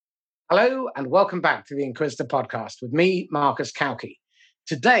Hello, and welcome back to the Inquisitor podcast with me, Marcus Kauke.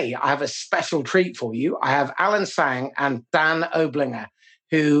 Today, I have a special treat for you. I have Alan Sang and Dan Oblinger,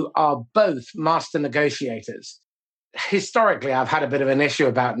 who are both master negotiators. Historically, I've had a bit of an issue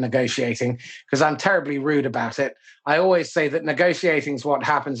about negotiating because I'm terribly rude about it. I always say that negotiating is what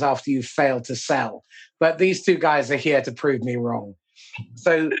happens after you've failed to sell. But these two guys are here to prove me wrong.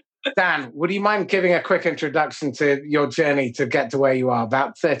 So, Dan, would you mind giving a quick introduction to your journey to get to where you are,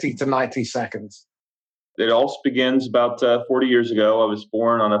 about 30 to 90 seconds? It all begins about 40 years ago. I was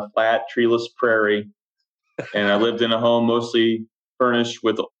born on a flat, treeless prairie, and I lived in a home mostly furnished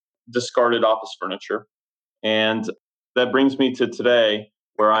with discarded office furniture. And that brings me to today,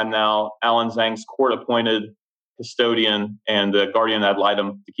 where I'm now Alan Zhang's court-appointed custodian and the guardian ad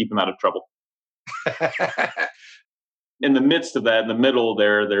litem to keep him out of trouble. In the midst of that, in the middle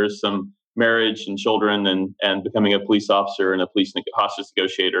there's some marriage and children and becoming a police officer and a police hostage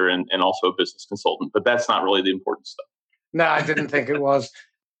negotiator and also a business consultant. But that's not really the important stuff. No, I didn't think it was.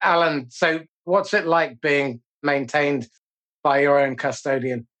 Alan, so what's it like being maintained by your own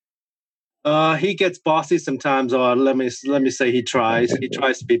custodian? He gets bossy sometimes, or let me say he tries. He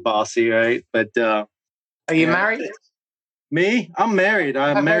tries to be bossy, right? But are you married? Me? I'm married.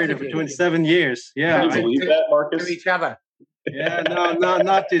 I'm married for 27 years. Yeah. Can you believe that, Marcus? To each other. Yeah, no,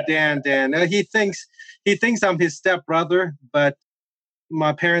 not to Dan. He thinks I'm his stepbrother, but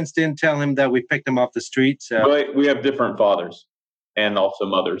my parents didn't tell him that we picked him off the street. So we have different fathers and also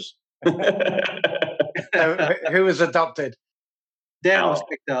mothers. Who was adopted? Dan was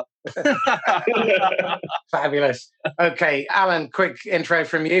picked up. Fabulous. Okay, Alan, quick intro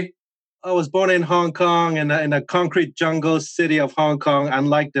from you. I was born in Hong Kong in a concrete jungle city of Hong Kong,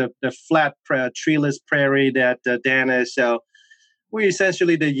 unlike the flat treeless prairie that Dan is. So we're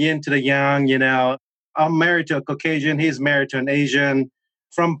essentially the yin to the yang, you know. I'm married to a Caucasian. He's married to an Asian.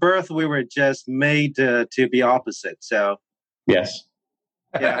 From birth, we were just made to be opposite. So yes.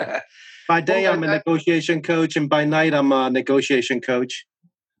 Yeah. By day, I'm a negotiation coach, and by night, I'm a negotiation coach.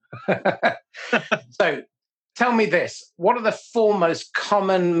 So tell me this. What are the four most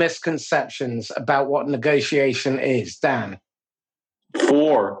common misconceptions about what negotiation is, Dan?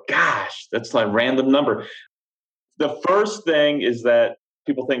 4. Gosh, that's like a random number. The first thing is that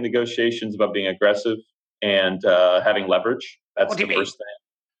people think negotiation is about being aggressive and having leverage. That's the first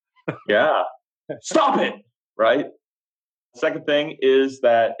thing. Yeah. Stop it, right? Second thing is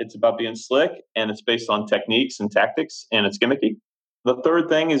that it's about being slick and it's based on techniques and tactics and it's gimmicky. The third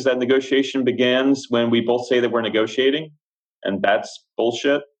thing is that negotiation begins when we both say that we're negotiating, and that's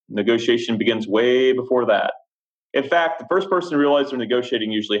bullshit. Negotiation begins way before that. In fact, the first person to realize they're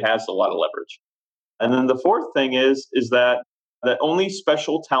negotiating usually has a lot of leverage. And then the fourth thing is that only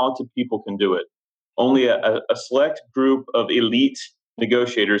special talented people can do it. Only a select group of elite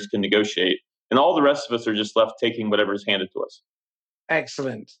negotiators can negotiate. And all the rest of us are just left taking whatever is handed to us.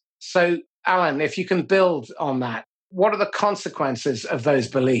 Excellent. So, Alan, if you can build on that, what are the consequences of those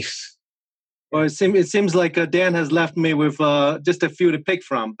beliefs? Well, it seems like Dan has left me with just a few to pick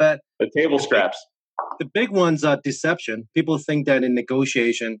from. But the table scraps. The big ones are deception. People think that in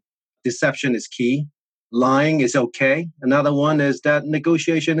negotiation, deception is key. Lying is okay. Another one is that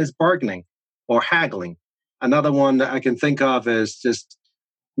negotiation is bargaining or haggling. Another one that I can think of is just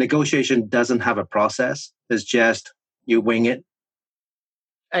negotiation doesn't have a process. It's just you wing it.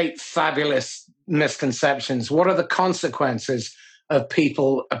 8 fabulous misconceptions. What are the consequences of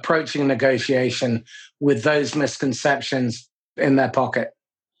people approaching negotiation with those misconceptions in their pocket?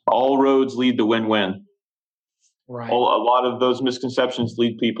 All roads lead to win-win. Right. A lot of those misconceptions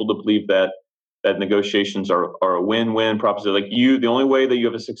lead people to believe that negotiations are a win-win proposition. Like the only way that you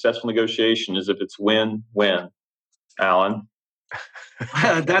have a successful negotiation is if it's win-win. Alan.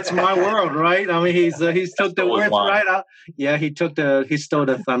 That's my world, right? I mean, he's took the words right out. Yeah, he stole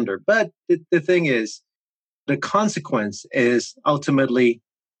the thunder. But the thing is, the consequence is ultimately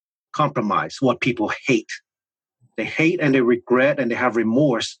compromise. What people hate, they hate and they regret and they have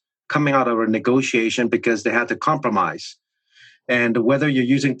remorse coming out of a negotiation because they had to compromise. And whether you're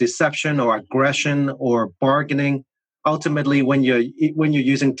using deception or aggression or bargaining, ultimately, when you're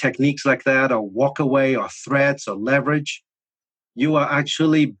using techniques like that or walk away or threats or leverage, you are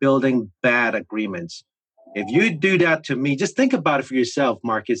actually building bad agreements. If you do that to me, just think about it for yourself,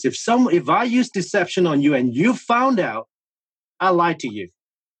 Marcus. If I use deception on you and you found out I lied to you,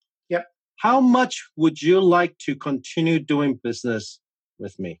 yep, how much would you like to continue doing business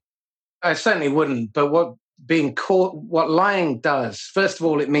with me? I certainly wouldn't. But what lying does, first of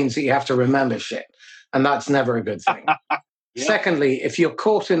all, it means that you have to remember shit, and that's never a good thing. Yeah. Secondly, if you're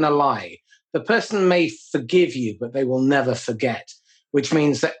caught in a lie, the person may forgive you, but they will never forget. which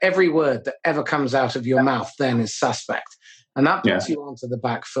means that every word that ever comes out of your mouth then is suspect. And that puts you onto the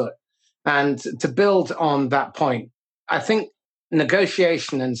back foot. And to build on that point, I think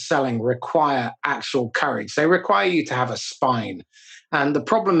negotiation and selling require actual courage. They require you to have a spine. And the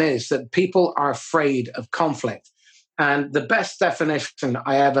problem is that people are afraid of conflict. And the best definition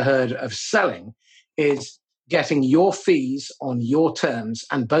I ever heard of selling is getting your fees on your terms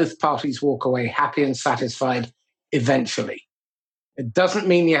and both parties walk away happy and satisfied eventually. It doesn't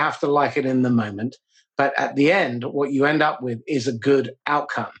mean you have to like it in the moment, but at the end, what you end up with is a good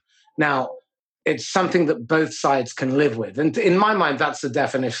outcome. Now, it's something that both sides can live with. And in my mind, that's the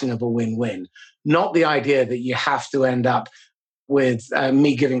definition of a win-win, not the idea that you have to end up with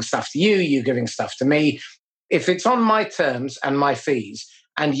me giving stuff to you, you giving stuff to me. If it's on my terms and my fees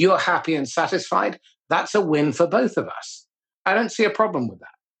and you're happy and satisfied, that's a win for both of us. I don't see a problem with that.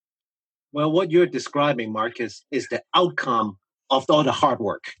 Well, what you're describing, Marcus, is the outcome of all the hard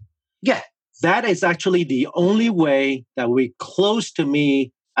work. Yeah. That is actually the only way that we're close to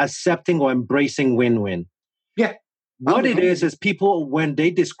me accepting or embracing win-win. Yeah. What it is people, when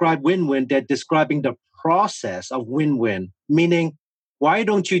they describe win-win, they're describing the process of win-win, meaning, why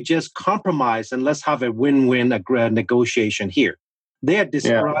don't you just compromise and let's have a win-win negotiation here? They are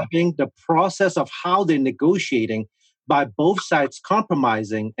describing the process of how they're negotiating by both sides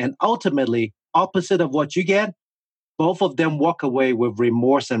compromising, and ultimately, opposite of what you get, both of them walk away with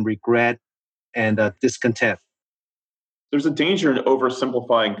remorse and regret and discontent. There's a danger in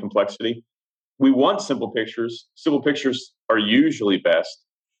oversimplifying complexity. We want simple pictures. Simple pictures are usually best,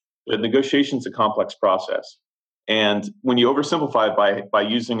 but negotiation's a complex process. And when you oversimplify it by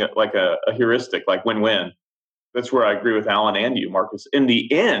using it like a heuristic, like win-win, that's where I agree with Alan and you, Marcus. In the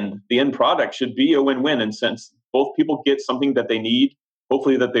end product should be a win-win in sense both people get something that they need,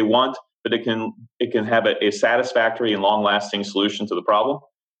 hopefully that they want, but it can have a satisfactory and long-lasting solution to the problem.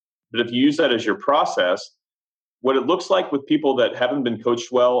 But if you use that as your process, what it looks like with people that haven't been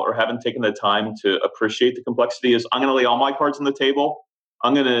coached well or haven't taken the time to appreciate the complexity is, I'm going to lay all my cards on the table.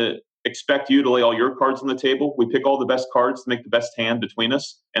 I'm going to expect you to lay all your cards on the table. We pick all the best cards to make the best hand between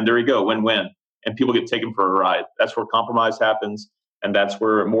us. And there you go, win-win. And people get taken for a ride. That's where compromise happens. And that's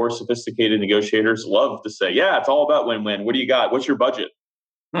where more sophisticated negotiators love to say, yeah, it's all about win-win. What do you got? What's your budget?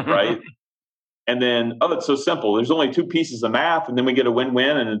 Right? And then, it's so simple. There's only two pieces of math, and then we get a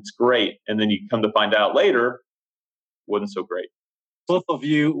win-win, and it's great. And then you come to find out later, wasn't so great. Both of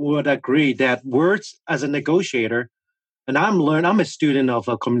you would agree that words as a negotiator, and I'm a student of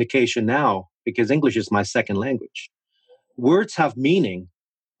communication now because English is my second language. Words have meaning,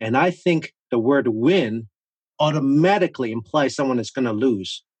 and I think the word win automatically implies someone is going to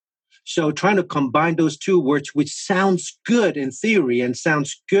lose. So trying to combine those two words, which sounds good in theory and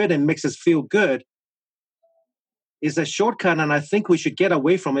sounds good and makes us feel good, is a shortcut. And I think we should get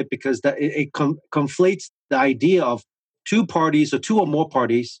away from it because it conflates the idea of two parties or two or more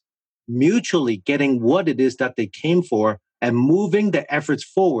parties mutually getting what it is that they came for and moving the efforts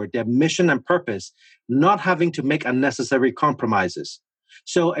forward, their mission and purpose, not having to make unnecessary compromises.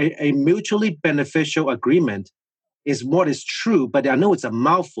 So a mutually beneficial agreement is what is true, but I know it's a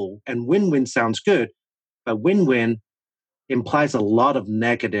mouthful, and win-win sounds good, but win-win implies a lot of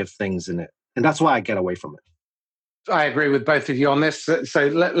negative things in it. And that's why I get away from it. I agree with both of you on this. So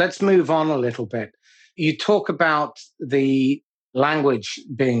let's move on a little bit. You talk about the language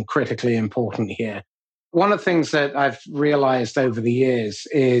being critically important here. One of the things that I've realized over the years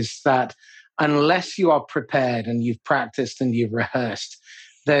is that unless you are prepared and you've practiced and you've rehearsed,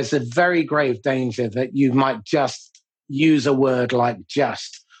 there's a very grave danger that you might just use a word like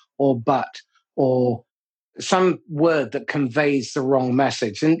just or but or some word that conveys the wrong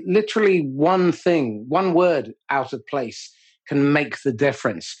message. And literally one word out of place can make the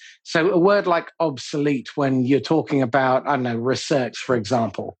difference. So a word like obsolete when you're talking about, research, for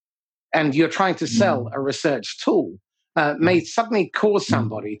example, and you're trying to sell a research tool, may suddenly cause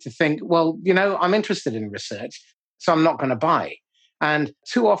somebody to think, well, I'm interested in research, so I'm not going to buy. And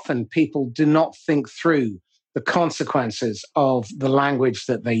too often people do not think through the consequences of the language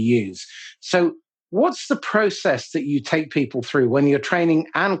that they use. So what's the process that you take people through when you're training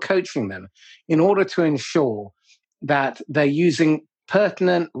and coaching them in order to ensure that they're using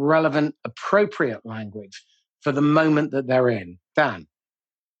pertinent, relevant, appropriate language for the moment that they're in? Dan?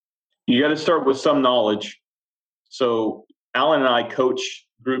 You got to start with some knowledge. So Alan and I coach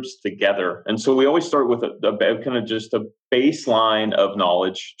groups together. And so we always start with a kind of just a baseline of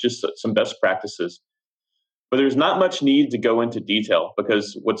knowledge, just some best practices. But there's not much need to go into detail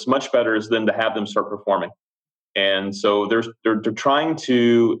because what's much better is then to have them start performing. And so they're trying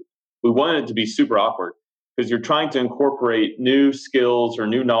to, we want it to be super awkward because you're trying to incorporate new skills or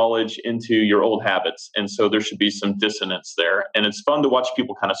new knowledge into your old habits. And so there should be some dissonance there. And it's fun to watch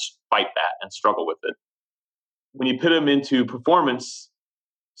people kind of fight that and struggle with it. When you put them into performance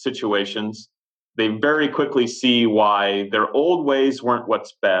situations, they very quickly see why their old ways weren't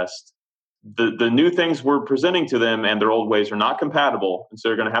what's best. The new things we're presenting to them and their old ways are not compatible. And so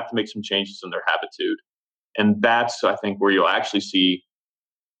they're going to have to make some changes in their habitude. And that's, I think, where you'll actually see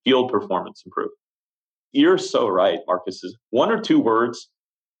field performance improve. You're so right, Marcus. Is 1 or 2 words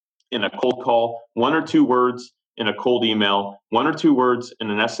in a cold call, 1 or 2 words in a cold email, 1 or 2 words in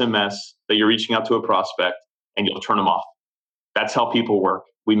an SMS that you're reaching out to a prospect, and you'll turn them off. That's how people work.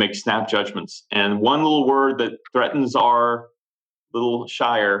 We make snap judgments. And one little word that threatens our little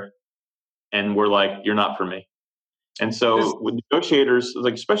shire, and we're like, you're not for me. And so with negotiators,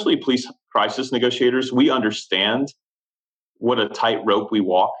 like especially police crisis negotiators, we understand what a tightrope we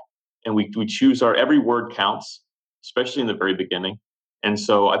walk, and we choose every word counts, especially in the very beginning. And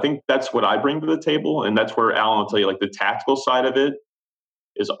so I think that's what I bring to the table. And that's where Alan will tell you, like the tactical side of it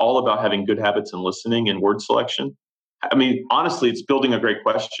is all about having good habits and listening and word selection. I mean, honestly, it's building a great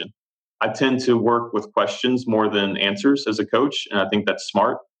question. I tend to work with questions more than answers as a coach. And I think that's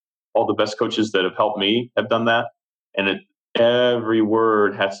smart. All the best coaches that have helped me have done that. And every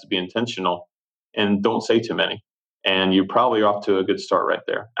word has to be intentional, and don't say too many. And you're probably off to a good start right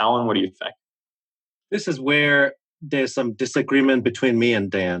there. Alan, what do you think? This is where there's some disagreement between me and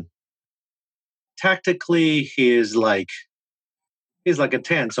Dan. Tactically, he's like a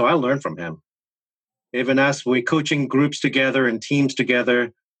 10, so I learn from him. Even as we're coaching groups together and teams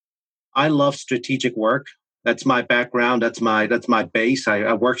together, I love strategic work. That's my background. That's my base.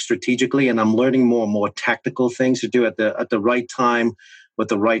 I work strategically, and I'm learning more and more tactical things to do at the right time with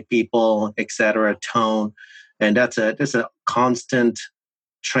the right people, etc. Tone, and that's a constant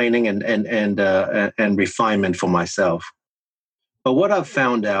training and refinement for myself. But what I've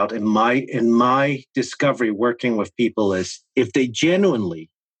found out in my discovery working with people is if they genuinely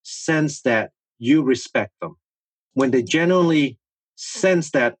sense that you respect them, when they genuinely sense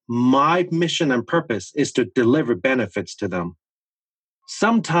that my mission and purpose is to deliver benefits to them.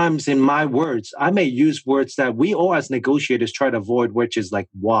 Sometimes in my words, I may use words that we all as negotiators try to avoid, which is like,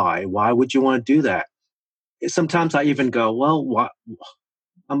 why? Why would you want to do that? Sometimes I even go, well, what?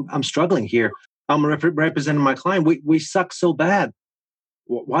 I'm struggling here. I'm representing my client. We suck so bad.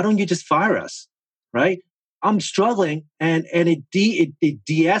 Why don't you just fire us? Right? I'm struggling, and it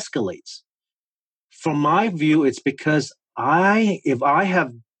de-escalates. From my view, it's because if I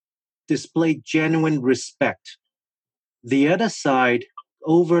have displayed genuine respect, the other side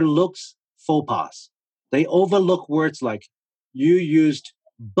overlooks faux pas. They overlook words like you used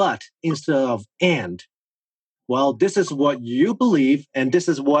but instead of and. Well, this is what you believe, and this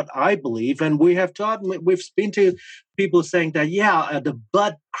is what I believe. And we've been to people saying that, the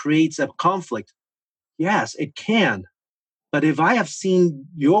but creates a conflict. Yes, it can. But if I have seen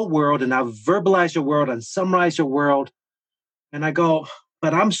your world and I've verbalized your world and summarized your world, and I go,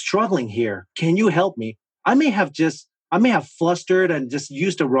 but I'm struggling here. Can you help me? I may have flustered and just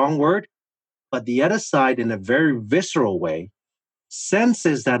used the wrong word, but the other side, in a very visceral way,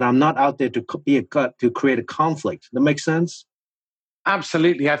 senses that I'm not out there to create a conflict. That makes sense?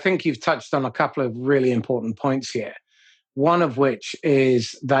 Absolutely. I think you've touched on a couple of really important points here. One of which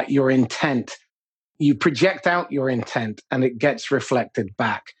is that your intent, you project out your intent and it gets reflected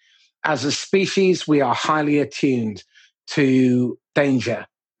back. As a species, we are highly attuned to danger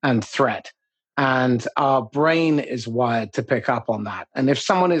and threat. And our brain is wired to pick up on that. And if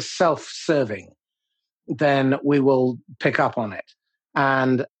someone is self-serving, then we will pick up on it.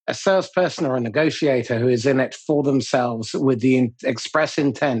 And a salesperson or a negotiator who is in it for themselves with the express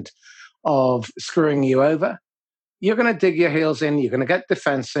intent of screwing you over, you're going to dig your heels in, you're going to get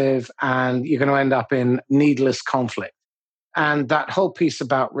defensive, and you're going to end up in needless conflict. And that whole piece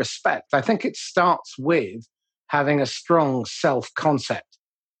about respect, I think it starts with having a strong self-concept,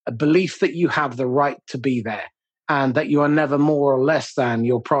 a belief that you have the right to be there and that you are never more or less than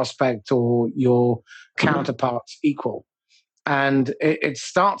your prospect or your counterpart's equal. And it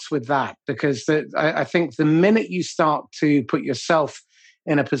starts with that, because I think the minute you start to put yourself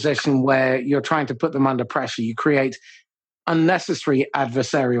in a position where you're trying to put them under pressure, you create unnecessary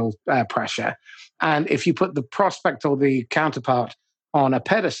adversarial pressure. And if you put the prospect or the counterpart on a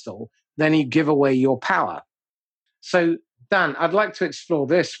pedestal, then you give away your power. So, Dan, I'd like to explore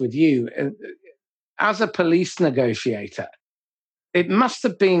this with you. As a police negotiator, it must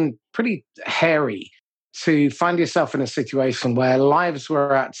have been pretty hairy to find yourself in a situation where lives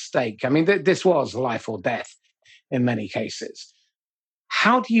were at stake. I mean, this was life or death in many cases.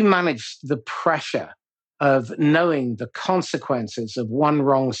 How do you manage the pressure of knowing the consequences of one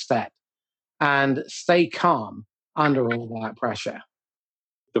wrong step and stay calm under all that pressure?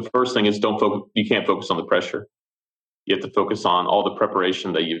 The first thing is you can't focus on the pressure. You have to focus on all the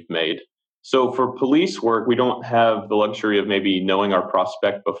preparation that you've made. So for police work, we don't have the luxury of maybe knowing our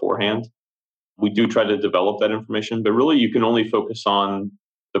prospect beforehand. We do try to develop that information, but really you can only focus on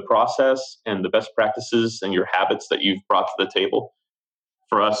the process and the best practices and your habits that you've brought to the table.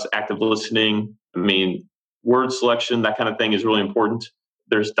 For us, active listening, word selection, that kind of thing is really important.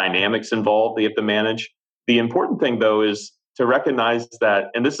 There's dynamics involved that you have to manage. The important thing, though, is to recognize that,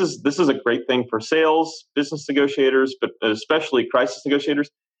 and this is a great thing for sales, business negotiators, but especially crisis negotiators,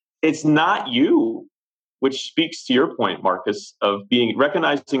 it's not you, which speaks to your point, Marcus, of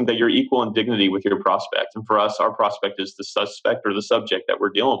recognizing that you're equal in dignity with your prospect. And for us, our prospect is the suspect or the subject that we're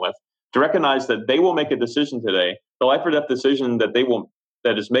dealing with. To recognize that they will make a decision today, the life or death decision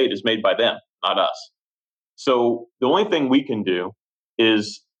that is made by them, not us. So the only thing we can do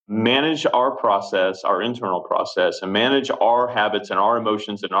is manage our process, our internal process, and manage our habits and our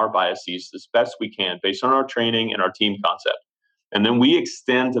emotions and our biases as best we can based on our training and our team concept. And then we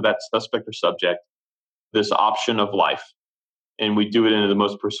extend to that suspect or subject this option of life. And we do it in the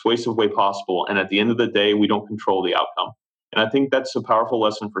most persuasive way possible. And at the end of the day, we don't control the outcome. And I think that's a powerful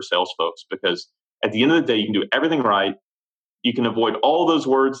lesson for sales folks, because at the end of the day, you can do everything right. You can avoid all those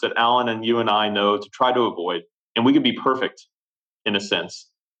words that Alan and you and I know to try to avoid. And we can be perfect, in a sense,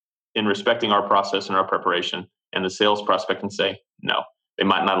 in respecting our process and our preparation. And the sales prospect can say, no. They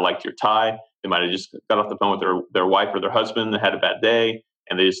might not have liked your tie. They might have just got off the phone with their wife or their husband that had a bad day,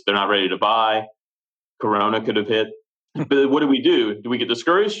 and they're not ready to buy. Corona could have hit. But what do? Do we get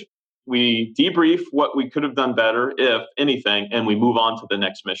discouraged? We debrief what we could have done better, if anything, and we move on to the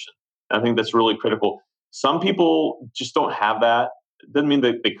next mission. And I think that's really critical. Some people just don't have that. It doesn't mean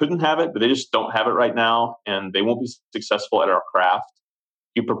that they couldn't have it, but they just don't have it right now, and they won't be successful at our craft.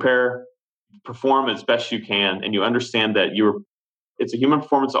 You perform as best you can, and you understand that it's a human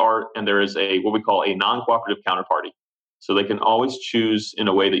performance art, and there is what we call a non-cooperative counterparty. So they can always choose in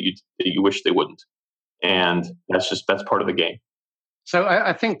a way that you wish they wouldn't. And that's part of the game. So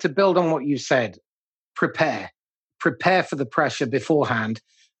I think, to build on what you said, prepare for the pressure beforehand,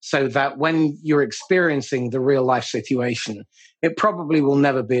 so that when you're experiencing the real life situation, it probably will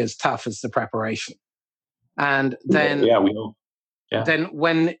never be as tough as the preparation. And then, we know. Yeah. Then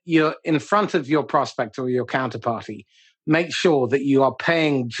when you're in front of your prospect or your counterparty, make sure that you are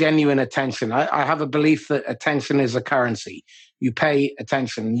paying genuine attention. I have a belief that attention is a currency. You pay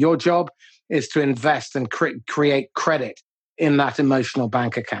attention. Your job is to invest and create credit in that emotional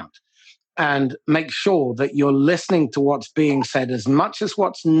bank account. And make sure that you're listening to what's being said as much as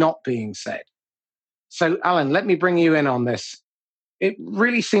what's not being said. So, Alan, let me bring you in on this. It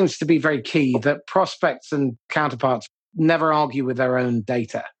really seems to be very key that prospects and counterparts never argue with their own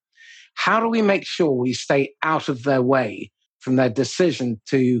data. How do we make sure we stay out of their way from their decision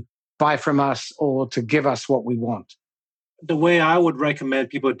to buy from us or to give us what we want? The way I would recommend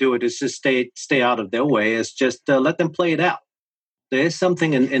people do it is to stay out of their way, is just let them play it out. There is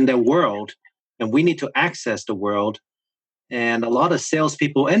something in their world, and we need to access the world. And a lot of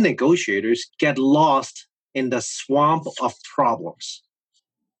salespeople and negotiators get lost in the swamp of problems.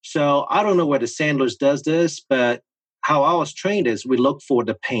 So I don't know whether Sandler's does this, but how I was trained is we look for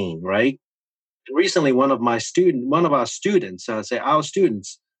the pain, right? Recently, one of our students,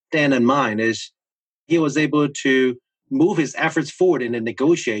 Dan and mine, is he was able to move his efforts forward in a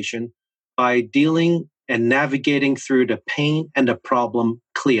negotiation by dealing and navigating through the pain and the problem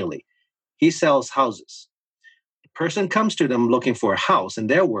clearly. He sells houses. The person comes to them looking for a house. In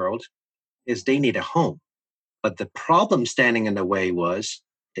their world, is they need a home. But the problem standing in the way was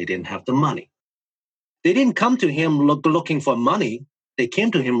they didn't have the money. They didn't come to him looking for money. They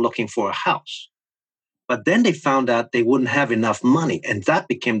came to him looking for a house. But then they found out they wouldn't have enough money, and that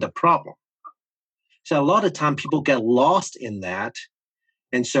became the problem. So a lot of time people get lost in that.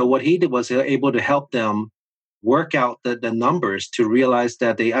 And so what he did was able to help them work out the numbers to realize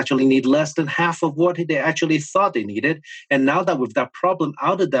that they actually need less than half of what they actually thought they needed. And now that with that problem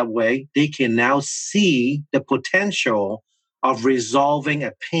out of that way, they can now see the potential of resolving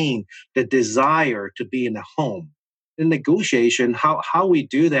a pain, the desire to be in a home. In negotiation, how we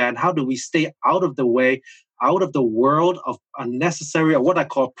do that, how do we stay out of the way, out of the world of unnecessary, or what I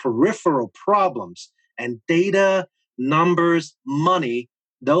call peripheral problems, and data, numbers, money,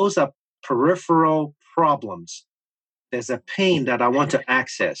 those are peripheral problems. There's a pain that I want to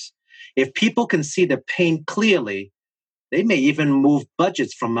access. If people can see the pain clearly, they may even move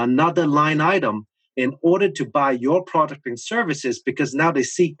budgets from another line item in order to buy your product and services, because now they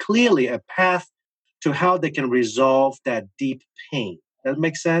see clearly a path to how they can resolve that deep pain. That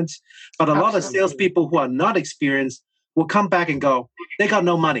makes sense? But a lot of salespeople who are not experienced will come back and go, they got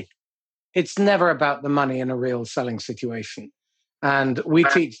no money. It's never about the money in a real selling situation. And we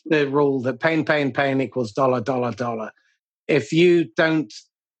teach the rule that pain equals dollar, dollar, dollar. If you don't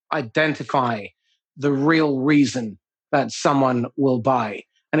identify the real reason that someone will buy,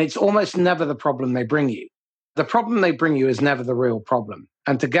 and it's almost never the problem they bring you. The problem they bring you is never the real problem.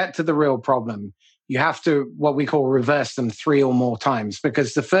 And to get to the real problem, you have to, what we call, reverse them 3 or more times,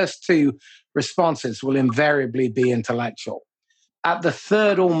 because the first 2 responses will invariably be intellectual. At the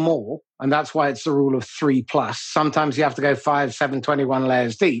 3rd or more, and that's why it's the rule of 3 plus, sometimes you have to go 5, 7, 21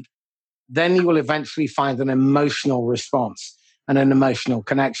 layers deep, then you will eventually find an emotional response and an emotional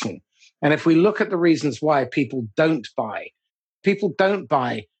connection. And if we look at the reasons why people don't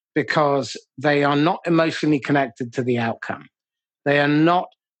buy because they are not emotionally connected to the outcome. They are not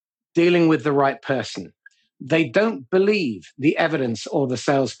dealing with the right person. They don't believe the evidence or the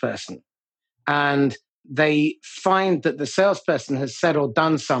salesperson. And they find that the salesperson has said or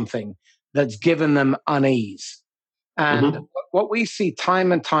done something that's given them unease. And what we see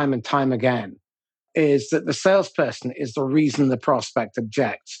time and time and time again is that the salesperson is the reason the prospect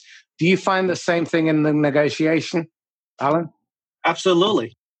objects. Do you find the same thing in the negotiation, Alan?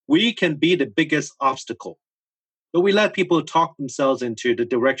 Absolutely. We can be the biggest obstacle, but we let people talk themselves into the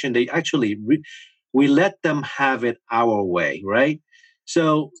direction they actually, we let them have it our way, right?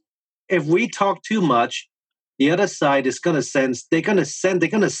 So if we talk too much, the other side is going to sense, they're going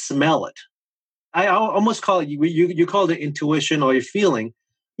to smell it. I almost call it, you call it intuition or your feeling.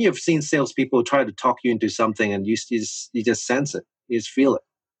 You've seen salespeople try to talk you into something and you just sense it. You just feel it.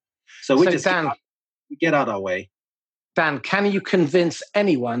 So we get out of our way. Dan, can you convince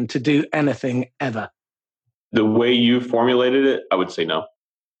anyone to do anything ever? The way you formulated it, I would say no.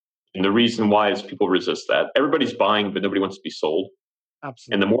 And the reason why is people resist that. Everybody's buying, but nobody wants to be sold.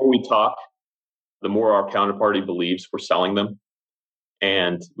 Absolutely. And the more we talk, the more our counterparty believes we're selling them.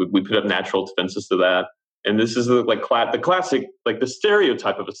 And we put up natural defenses to that. And this is the classic, like the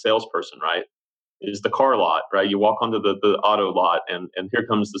stereotype of a salesperson, right? Is the car lot, right? You walk onto the auto lot and here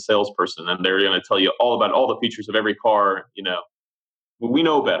comes the salesperson and they're going to tell you all about all the features of every car, we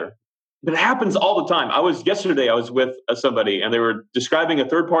know better. But it happens all the time. Yesterday I was with somebody and they were describing a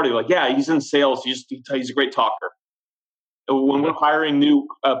third party, like, yeah, he's in sales. He's a great talker. When we're hiring new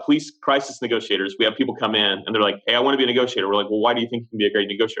police crisis negotiators, we have people come in and they're like, hey, I want to be a negotiator. We're like, well, why do you think you can be a great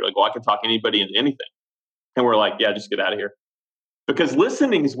negotiator? Like, well, I can talk anybody into anything. And we're like, yeah, just get out of here. Because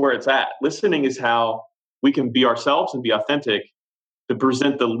listening is where it's at. Listening is how we can be ourselves and be authentic to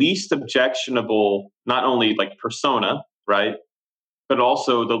present the least objectionable, not only like persona, right? But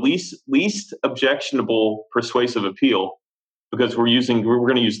also the least objectionable persuasive appeal, because we're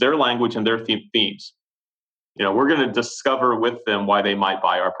going to use their language and their themes. We're going to discover with them why they might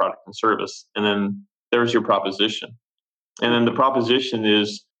buy our product and service. And then there's your proposition. And then the proposition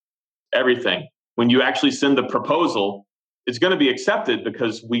is everything. When you actually send the proposal, it's going to be accepted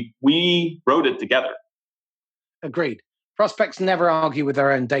because we wrote it together. Agreed. Prospects never argue with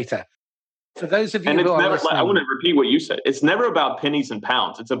their own data. For those of you who are listening, I want to repeat what you said. It's never about pennies and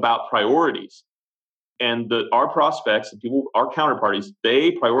pounds. It's about priorities. And our prospects, our counterparties,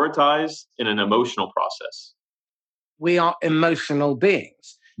 they prioritize in an emotional process. We are emotional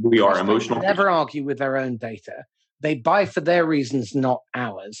beings. We are emotional. Never argue with their own data. They buy for their reasons, not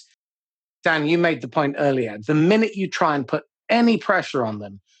ours. Dan, you made the point earlier. The minute you try and put any pressure on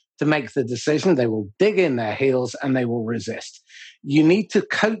them to make the decision, they will dig in their heels and they will resist. You need to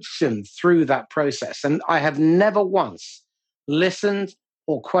coach them through that process. And I have never once listened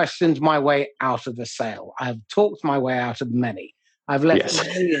or questioned my way out of the sale. I have talked my way out of many. I've left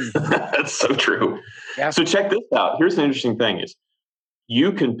millions. That's so true. Yeah. So check this out. Here's an interesting thing is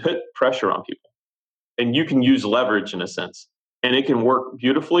you can put pressure on people and you can use leverage in a sense, and it can work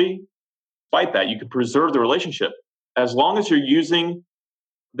beautifully. Despite that, you can preserve the relationship as long as you're using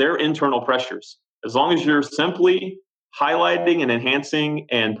their internal pressures, as long as you're simply highlighting and enhancing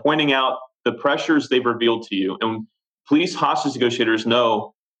and pointing out the pressures they've revealed to you. And police hostage negotiators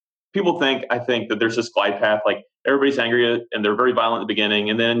know, I think that there's this glide path, like everybody's angry and they're very violent at the beginning.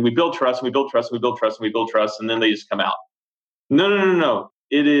 And then we build trust, and we build trust, and we build trust, and we build trust, and then they just come out. No.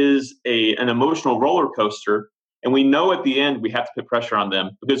 It is an emotional roller coaster. And we know at the end we have to put pressure on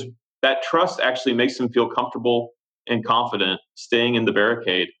them because that trust actually makes them feel comfortable and confident staying in the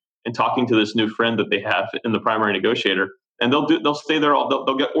barricade and talking to this new friend that they have in the primary negotiator. And they'll stay there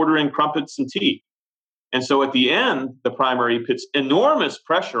they'll get ordering crumpets and tea. And so at the end, the primary puts enormous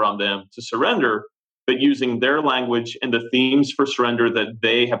pressure on them to surrender, but using their language and the themes for surrender that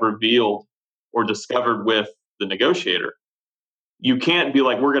they have revealed or discovered with the negotiator, you can't be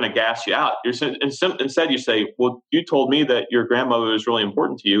like, we're going to gas you out. Instead, you say, well, you told me that your grandmother is really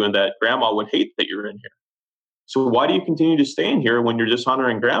important to you and that grandma would hate that you're in here. So why do you continue to stay in here when you're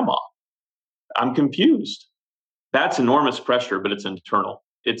dishonoring grandma? I'm confused. That's enormous pressure, but it's internal.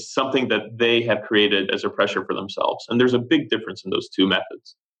 It's something that they have created as a pressure for themselves. And there's a big difference in those two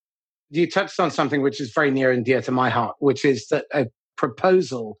methods. You touched on something which is very near and dear to my heart, which is that a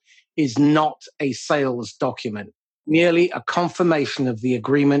proposal is not a sales document, merely a confirmation of the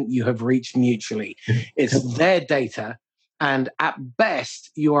agreement you have reached mutually. It's their data, and at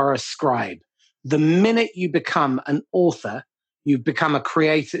best, you are a scribe. The minute you become an author, you've become a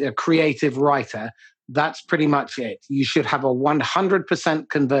creative writer, that's pretty much it. You should have a 100%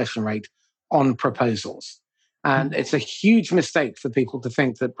 conversion rate on proposals. And it's a huge mistake for people to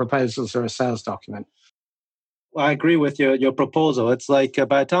think that proposals are a sales document. Well, I agree with your proposal. It's like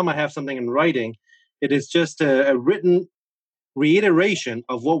by the time I have something in writing, it is just a written reiteration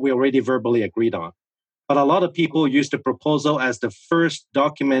of what we already verbally agreed on. But a lot of people use the proposal as the first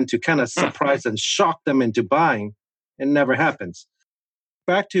document to kind of surprise and shock them into buying. It never happens.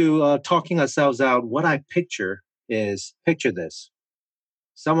 Back to talking ourselves out, what I picture this.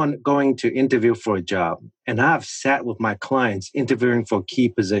 Someone going to interview for a job, and I've sat with my clients interviewing for key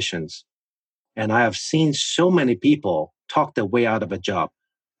positions, and I have seen so many people talk their way out of a job.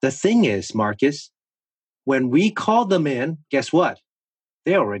 The thing is, Marcus, when we call them in, guess what?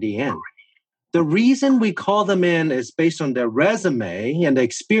 They're already in. The reason we call them in is based on their resume and their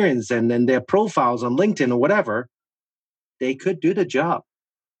experience and their profiles on LinkedIn or whatever. They could do the job.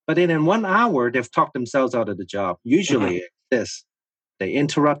 But then in 1 hour, they've talked themselves out of the job. Usually this. They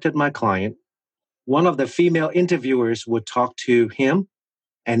interrupted my client. One of the female interviewers would talk to him,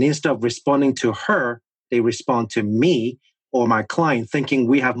 and instead of responding to her, they respond to me or my client, thinking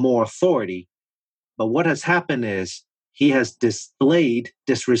we have more authority. But what has happened is he has displayed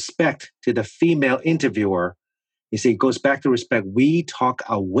disrespect to the female interviewer. You see, it goes back to respect. We talk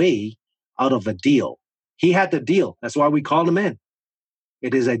our way out of a deal. He had the deal. That's why we called him in.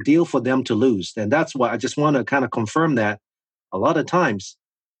 It is a deal for them to lose. And that's why I just want to kind of confirm that a lot of times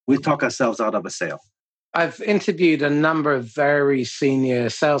we talk ourselves out of a sale. I've interviewed a number of very senior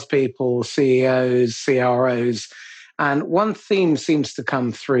salespeople, CEOs, CROs, and one theme seems to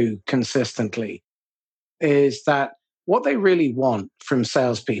come through consistently is that what they really want from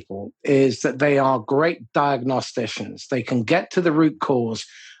salespeople is that they are great diagnosticians. They can get to the root cause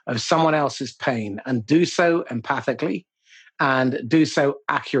of someone else's pain and do so empathically and do so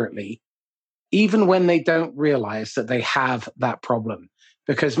accurately, even when they don't realize that they have that problem.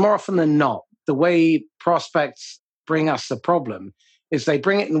 Because more often than not, the way prospects bring us the problem is they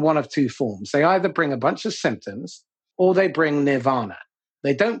bring it in one of two forms. They either bring a bunch of symptoms or they bring nirvana.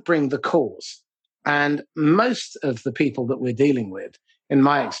 They don't bring the cause. And most of the people that we're dealing with, in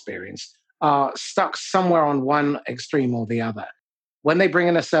my experience, are stuck somewhere on one extreme or the other. When they bring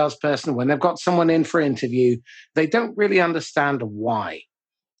in a salesperson, when they've got someone in for interview, they don't really understand why.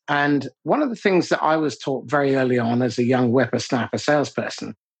 And one of the things that I was taught very early on as a young whippersnapper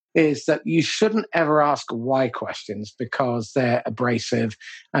salesperson is that you shouldn't ever ask why questions because they're abrasive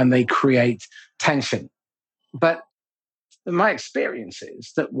and they create tension. But my experience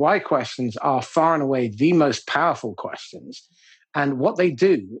is that why questions are far and away the most powerful questions. And what they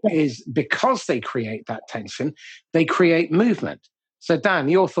do is because they create that tension, they create movement. So Dan,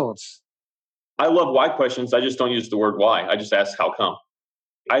 your thoughts? I love why questions. I just don't use the word why. I just ask how come.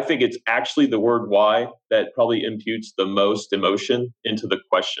 I think it's actually the word why that probably imputes the most emotion into the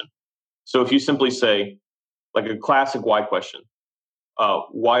question. So if you simply say, like a classic why question,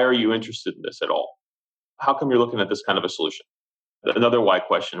 why are you interested in this at all? How come you're looking at this kind of a solution? Another why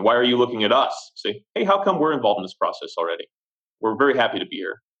question, why are you looking at us? Say, hey, how come we're involved in this process already? We're very happy to be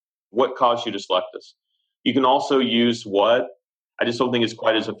here. What caused you to select us? You can also use what. I just don't think it's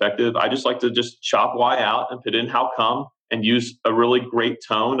quite as effective. I just like to just chop why out and put in how come and use a really great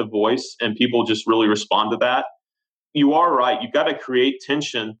tone of voice, and people just really respond to that. You are right. You've got to create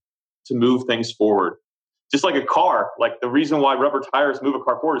tension to move things forward. Just like a car, like the reason why rubber tires move a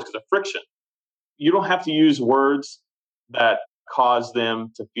car forward is because of friction. You don't have to use words that cause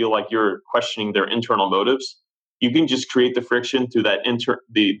them to feel like you're questioning their internal motives. You can just create the friction through that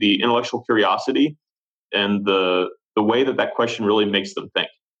the intellectual curiosity and the way that question really makes them think.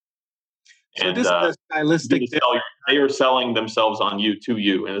 So and this is a stylistic. They are selling themselves on you to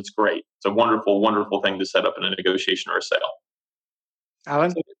you, and it's great. It's a wonderful, wonderful thing to set up in a negotiation or a sale.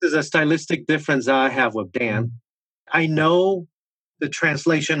 Alan? So this is a stylistic difference I have with Dan. I know the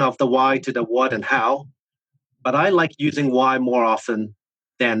translation of the why to the what and how, but I like using why more often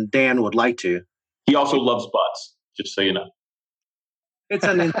than Dan would like to. He also loves butts, just so you know. It's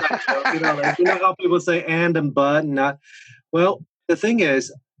an inside joke. You know how people say and but and not. Well, the thing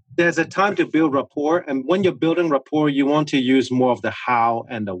is, there's a time to build rapport. And when you're building rapport, you want to use more of the how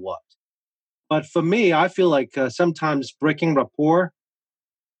and the what. But for me, I feel like sometimes breaking rapport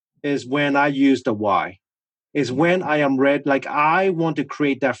is when I use the why, is when I am ready. Like I want to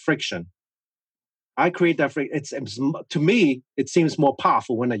create that friction. I create that friction. It's to me, it seems more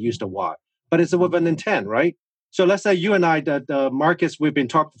powerful when I use the why, but it's with an intent, right? So let's say you and I, Marcus, we've been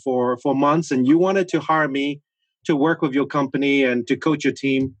talking for months, and you wanted to hire me to work with your company and to coach your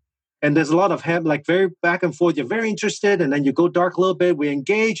team. And there's a lot of like very back and forth. You're very interested, and then you go dark a little bit. We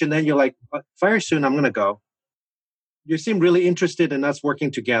engage, and then you're like, very soon I'm going to go. You seem really interested in us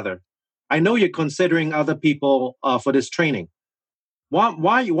working together. I know you're considering other people for this training.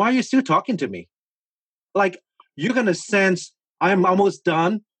 Why are you still talking to me? Like you're going to sense I'm almost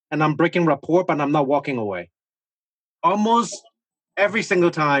done and I'm breaking rapport, but I'm not walking away. Almost every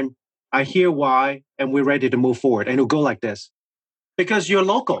single time I hear why and we're ready to move forward, and it'll go like this because you're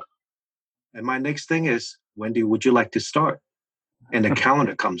local. And my next thing is, Wendy, would you like to start? And the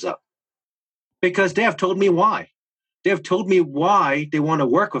calendar comes up because they have told me why. They have told me why they want to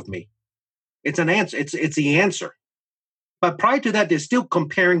work with me. It's an answer. It's the answer. But prior to that, they're still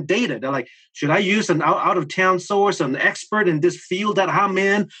comparing data. They're like, should I use an out-of-town source, an expert in this field that I'm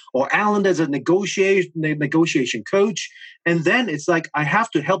in, or Alan as a negotiation coach? And then it's like, I have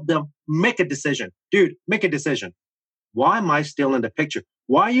to help them make a decision. Dude, make a decision. Why am I still in the picture?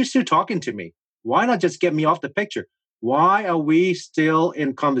 Why are you still talking to me? Why not just get me off the picture? Why are we still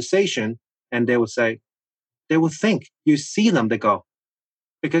in conversation? And they will think, you see them, they go,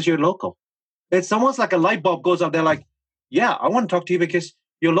 because you're local. It's almost like a light bulb goes off. They're like, yeah, I want to talk to you because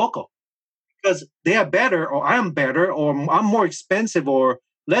you're local. Because they are better, or I'm better, or I'm more expensive or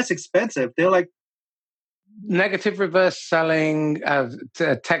less expensive. They're like, negative reverse selling, a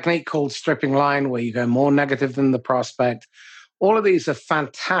technique called stripping line, where you go more negative than the prospect. All of these are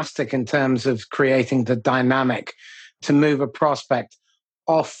fantastic in terms of creating the dynamic to move a prospect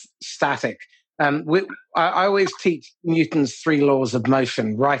off static. I always teach Newton's 3 laws of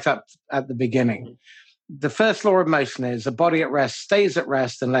motion right up at the beginning. The first law of motion is a body at rest stays at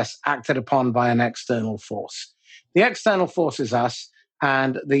rest unless acted upon by an external force. The external force is us,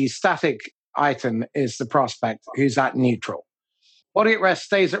 and the static item is the prospect who's at neutral. Body at rest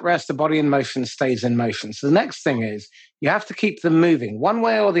stays at rest, the body in motion stays in motion. So the next thing is you have to keep them moving one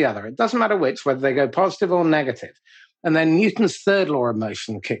way or the other. It doesn't matter which, whether they go positive or negative. And then Newton's 3rd law of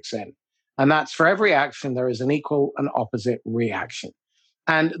motion kicks in. And that's for every action, there is an equal and opposite reaction.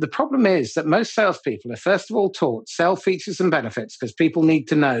 And the problem is that most salespeople are first of all taught sell features and benefits because people need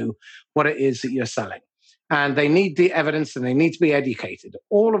to know what it is that you're selling. And they need the evidence and they need to be educated,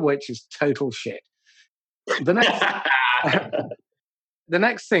 all of which is total shit. The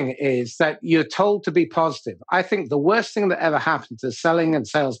next thing is that you're told to be positive. I think the worst thing that ever happened to selling and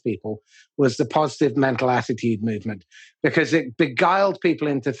salespeople was the positive mental attitude movement, because it beguiled people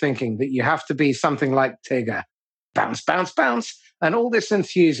into thinking that you have to be something like Tigger. Bounce, bounce, bounce, and all this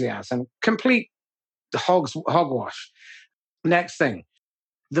enthusiasm, complete hogwash. Next thing,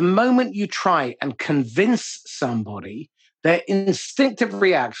 the moment you try and convince somebody, their instinctive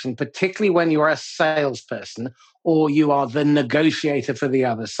reaction, particularly when you're a salesperson or you are the negotiator for the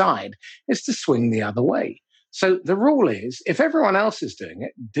other side, is to swing the other way. So the rule is, if everyone else is doing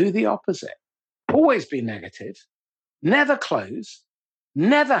it, do the opposite. Always be negative, never close,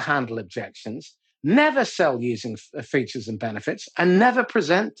 never handle objections, never sell using features and benefits, and never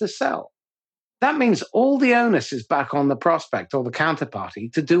present to sell. That means all the onus is back on the prospect or the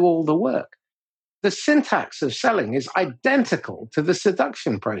counterparty to do all the work. The syntax of selling is identical to the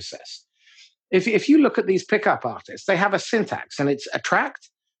seduction process. If you look at these pickup artists, they have a syntax, and it's attract,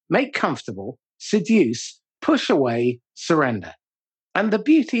 make comfortable, seduce, push away, surrender. And the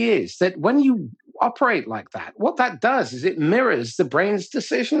beauty is that when you operate like that, what that does is it mirrors the brain's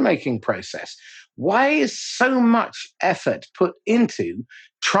decision-making process. Why is so much effort put into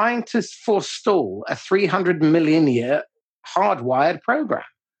trying to forestall a 300 million year hardwired program?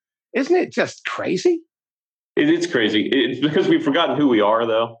 Isn't it just crazy? It is crazy. It's because we've forgotten who we are,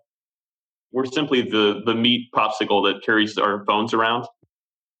 though. We're simply the meat popsicle that carries our phones around.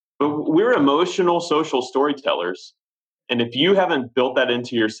 But we're emotional social storytellers. And if you haven't built that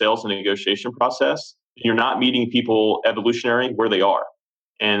into your sales and negotiation process, you're not meeting people evolutionary where they are.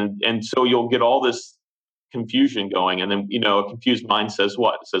 And so you'll get all this confusion going. And then, a confused mind says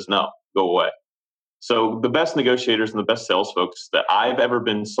what? It says, no, go away. So the best negotiators and the best sales folks that I've ever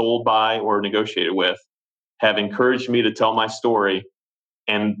been sold by or negotiated with have encouraged me to tell my story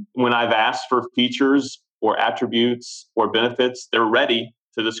And when I've asked for features or attributes or benefits, they're ready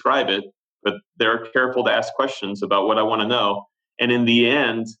to describe it, but they're careful to ask questions about what I want to know. And in the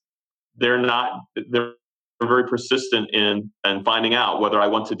end, they're very persistent in finding out whether I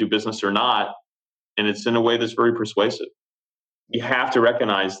want to do business or not. And it's in a way that's very persuasive. You have to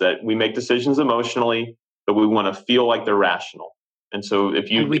recognize that we make decisions emotionally, but we want to feel like they're rational. And so if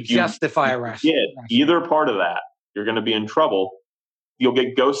you justify a rational, either part of that, you're going to be in trouble. You'll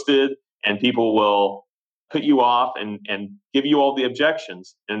get ghosted, and people will put you off and give you all the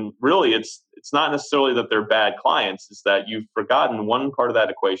objections. And really, it's not necessarily that they're bad clients; it's that you've forgotten one part of that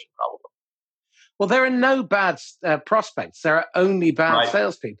equation, probably. Well, there are no bad prospects. There are only bad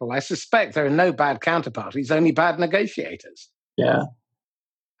salespeople. I suspect there are no bad counterparties, only bad negotiators. Yeah.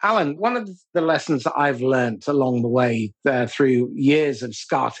 Alan, one of the lessons that I've learned along the way through years of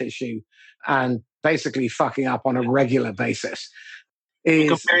scar tissue and basically fucking up on a regular basis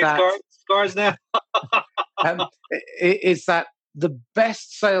is that scars now. is that the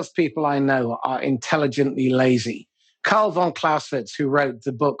best salespeople I know are intelligently lazy. Carl von Clausewitz, who wrote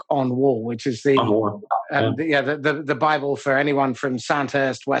the book On War, which is the Bible for anyone from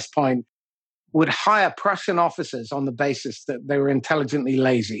Sandhurst, West Point, would hire Prussian officers on the basis that they were intelligently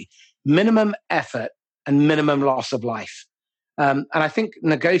lazy, minimum effort and minimum loss of life. And I think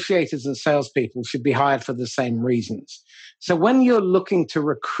negotiators and salespeople should be hired for the same reasons. So when you're looking to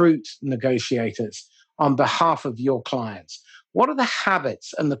recruit negotiators on behalf of your clients, what are the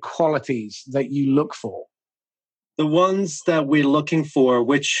habits and the qualities that you look for? The ones that we're looking for,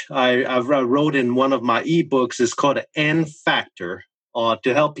 which I wrote in one of my ebooks, is called an N factor,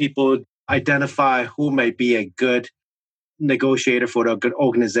 to help people identify who may be a good negotiator for a good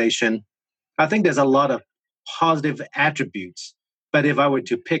organization. I think there's a lot of positive attributes, but if I were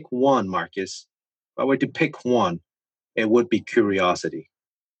to pick one, Marcus, it would be curiosity.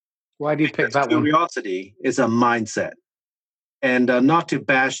 Why do you pick that one? Curiosity is a mindset. And not to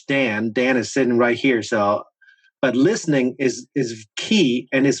bash Dan is sitting right here, but listening is key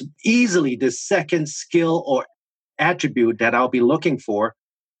and is easily the second skill or attribute that I'll be looking for.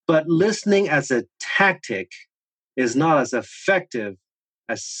 But listening as a tactic is not as effective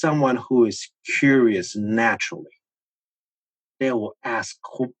as someone who is curious naturally. They will ask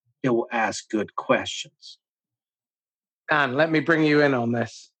good questions. Dan, let me bring you in on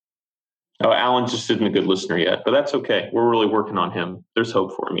this. Oh, Alan just isn't a good listener yet, but that's okay. We're really working on him. There's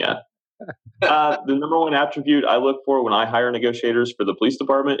hope for him yet. The number one attribute I look for when I hire negotiators for the police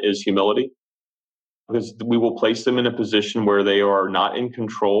department is humility, because we will place them in a position where they are not in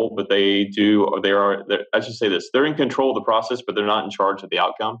control, but I should say this, they're in control of the process, but they're not in charge of the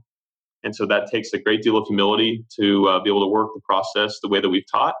outcome. And so that takes a great deal of humility to be able to work the process the way that we've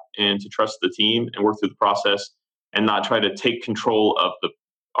taught, and to trust the team and work through the process and not try to take control of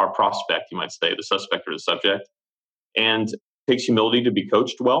our prospect, you might say, the suspect or the subject. And it takes humility to be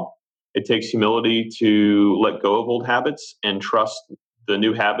coached well. It takes humility to let go of old habits and trust the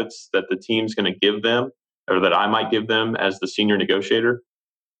new habits that the team's going to give them, or that I might give them as the senior negotiator.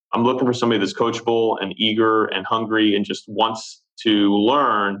 I'm looking for somebody that's coachable and eager and hungry and just wants to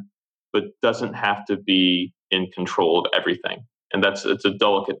learn, but doesn't have to be in control of everything. And it's a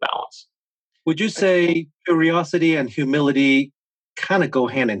delicate balance. Would you say curiosity and humility kind of go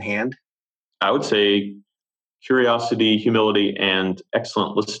hand in hand? I would say curiosity, humility, and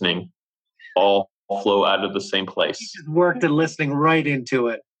excellent listening all flow out of the same place. You just work the listening right into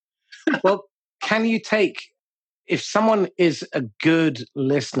it. Well, can you if someone is a good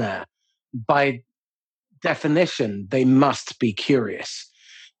listener, by definition, they must be curious,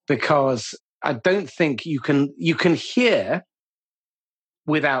 because I don't think you can hear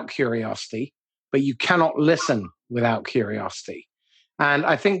without curiosity, but you cannot listen without curiosity. And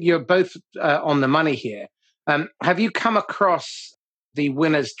I think you're both on the money here. Have you come across the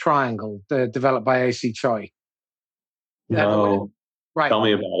winner's triangle developed by A.C. Choi? No. Right. Tell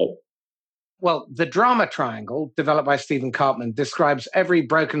me about it. Well, the drama triangle developed by Stephen Karpman describes every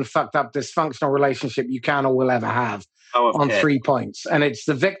broken, fucked up, dysfunctional relationship you can or will ever have on 3 points. And it's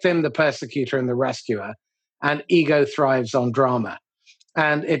the victim, the persecutor, and the rescuer. And ego thrives on drama.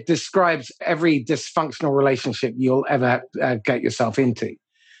 And it describes every dysfunctional relationship you'll ever get yourself into.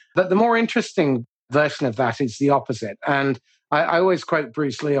 But the more interesting version of that is the opposite. And I always quote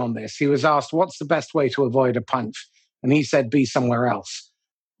Bruce Lee on this. He was asked, what's the best way to avoid a punch? And he said, be somewhere else,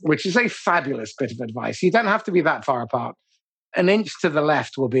 which is a fabulous bit of advice. You don't have to be that far apart. An inch to the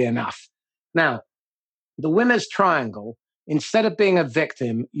left will be enough. Now, the winner's triangle, instead of being a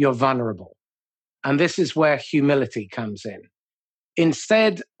victim, you're vulnerable. And this is where humility comes in.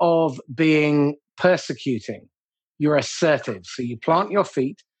 Instead of being persecuting, you're assertive. So you plant your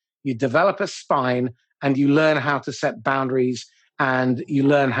feet, you develop a spine, and you learn how to set boundaries, and you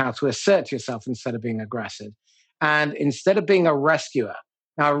learn how to assert yourself instead of being aggressive. And instead of being a rescuer,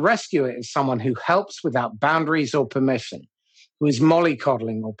 now a rescuer is someone who helps without boundaries or permission, who is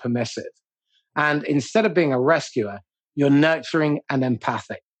mollycoddling or permissive. And instead of being a rescuer, you're nurturing and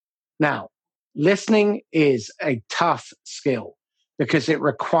empathic. Now, listening is a tough skill because it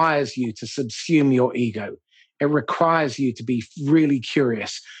requires you to subsume your ego. It requires you to be really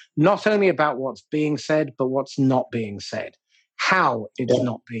curious, not only about what's being said, but what's not being said, how it's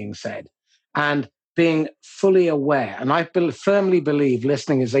not being said, and being fully aware. And I firmly believe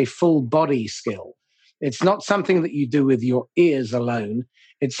listening is a full body skill. It's not something that you do with your ears alone.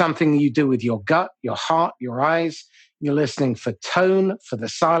 It's something you do with your gut, your heart, your eyes. You're listening for tone, for the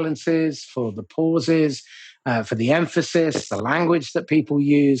silences, for the pauses, for the emphasis, the language that people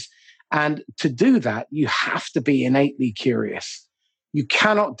use. And to do that, you have to be innately curious. You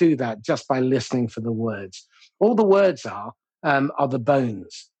cannot do that just by listening for the words. All the words are the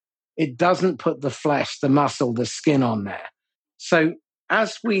bones. It doesn't put the flesh, the muscle, the skin on there. So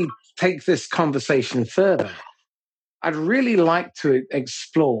as we take this conversation further, I'd really like to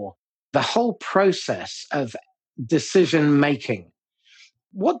explore the whole process of decision making.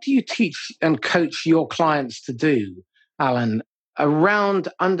 What do you teach and coach your clients to do, Alan, around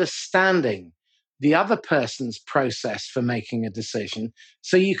understanding the other person's process for making a decision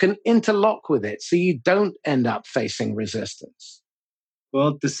so you can interlock with it so you don't end up facing resistance?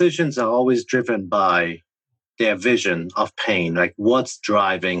 Well, decisions are always driven by their vision of pain, like what's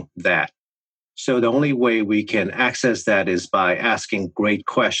driving that. So the only way we can access that is by asking great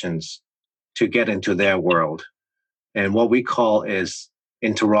questions to get into their world. And what we call is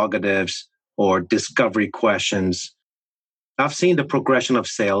interrogatives or discovery questions. I've seen the progression of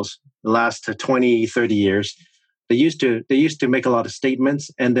sales the last 20, 30 years. They used to make a lot of statements.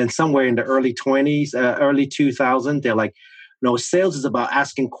 And then somewhere in the early 20s, early 2000s, they're like, no, sales is about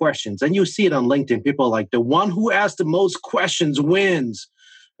asking questions. And you see it on LinkedIn. People are like, the one who asks the most questions wins.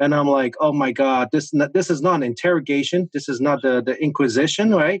 And I'm like, oh my God, this is not an interrogation. This is not the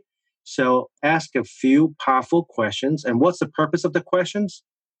Inquisition, right? So ask a few powerful questions. And what's the purpose of the questions?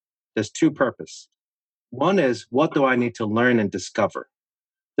 There's two purposes. One is, what do I need to learn and discover?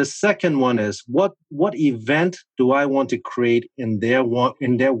 The second one is, what event do I want to create in their world,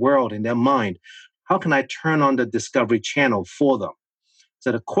 in their mind? How can I turn on the discovery channel for them?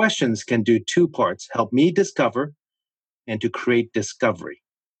 So the questions can do two parts: help me discover and to create discovery.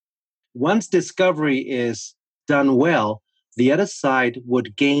 Once discovery is done well, the other side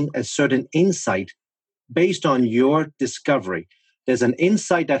would gain a certain insight based on your discovery. There's an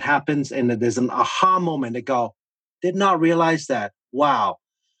insight that happens and there's an aha moment. They go, did not realize that. Wow.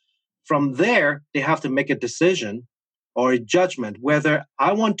 From there, they have to make a decision or a judgment whether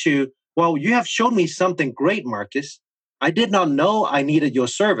I want to, well, you have shown me something great, Marcus. I did not know I needed your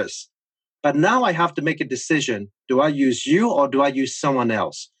service. But now I have to make a decision. Do I use you or do I use someone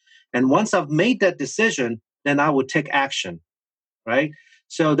else? And once I've made that decision, then I will take action, right?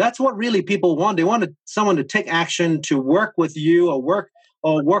 So that's what really people want. They want someone to take action to work with you or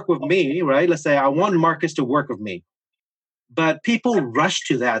work with me, right? Let's say I want Marcus to work with me. But people rush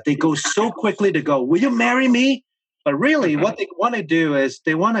to that. They go so quickly to go, will you marry me? But really what they want to do is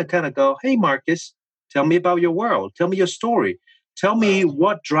they want to kind of go, hey, Marcus, tell me about your world. Tell me your story. Tell me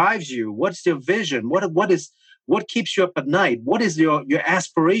what drives you. What's your vision? What keeps you up at night? What is your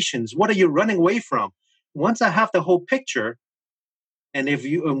aspirations? What are you running away from? Once I have the whole picture, and if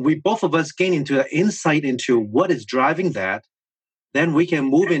we both of us gain into an insight into what is driving that, then we can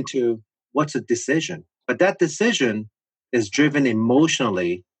move into what's a decision. But that decision is driven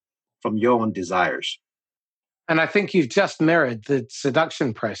emotionally from your own desires. And I think you've just mirrored the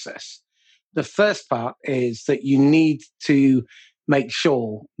seduction process. The first part is that you need to make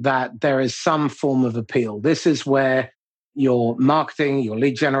sure that there is some form of appeal. This is where your marketing, your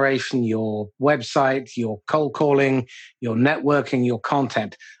lead generation, your website, your cold calling, your networking, your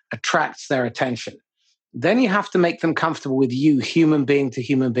content attracts their attention. Then you have to make them comfortable with you, human being to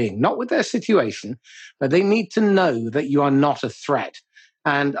human being, not with their situation, but they need to know that you are not a threat.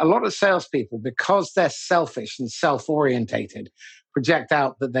 And a lot of salespeople, because they're selfish and self-orientated, project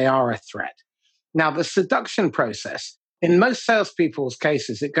out that they are a threat. Now, the seduction process, in most salespeople's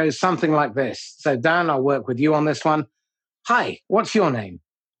cases, it goes something like this. So, Dan, I'll work with you on this one. Hi, what's your name?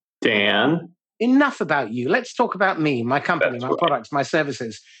 Dan. Enough about you. Let's talk about me, my company, my products, my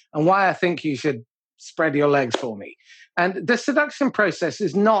services, and why I think you should spread your legs for me. And the seduction process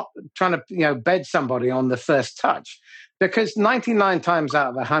is not trying to, bed somebody on the first touch, because 99 times out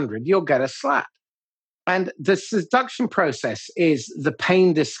of 100, you'll get a slap. And the seduction process is the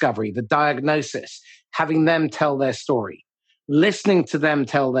pain discovery, the diagnosis, having them tell their story, listening to them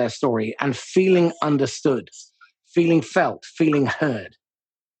tell their story, and feeling understood, feeling felt, feeling heard.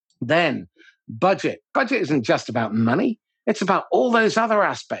 Then budget. Budget isn't just about money. It's about all those other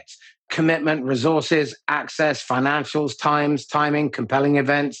aspects: commitment, resources, access, financials, timing, compelling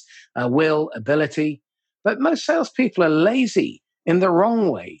events, will, ability. But most salespeople are lazy in the wrong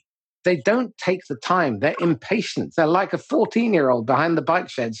way. They don't take the time. They're impatient. They're like a 14-year-old behind the bike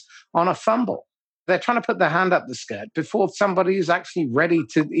sheds on a fumble. They're trying to put their hand up the skirt before somebody is actually ready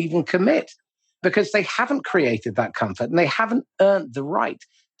to even commit, because they haven't created that comfort and they haven't earned the right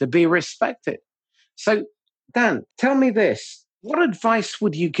to be respected. So, Dan, tell me this. What advice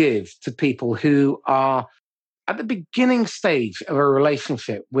would you give to people who are at the beginning stage of a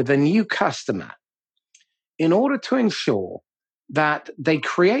relationship with a new customer in order to ensure that they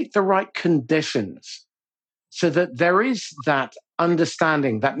create the right conditions so that there is that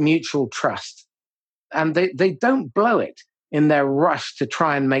understanding, that mutual trust, and they don't blow it in their rush to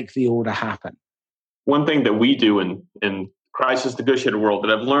try and make the order happen? One thing that we do in crisis negotiator world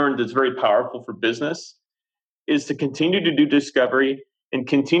that I've learned is very powerful for business is to continue to do discovery and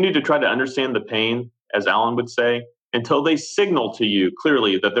continue to try to understand the pain, as Alan would say, until they signal to you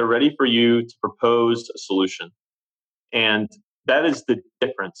clearly that they're ready for you to propose a solution. And that is the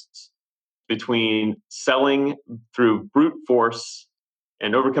difference between selling through brute force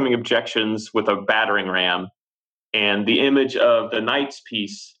and overcoming objections with a battering ram and the image of the knight's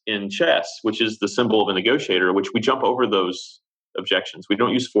piece in chess, which is the symbol of a negotiator, which we jump over those objections. We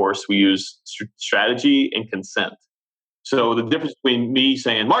don't use force, we use strategy and consent. So the difference between me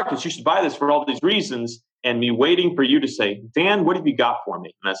saying, Marcus, you should buy this for all these reasons, and me waiting for you to say, Dan, what have you got for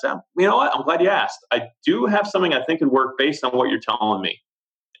me? And I said, you know what? I'm glad you asked. I do have something I think could work based on what you're telling me.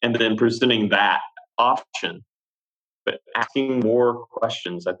 And then presenting that option, but asking more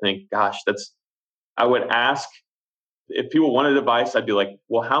questions. I think, gosh, I would ask, if people wanted advice, I'd be like,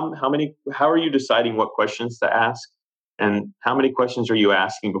 well, how are you deciding what questions to ask? And how many questions are you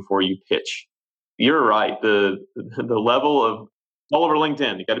asking before you pitch? You're right. The level of all over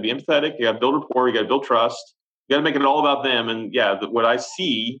LinkedIn, you got to be empathetic. You got to build rapport. You got to build trust. You got to make it all about them. And yeah, what I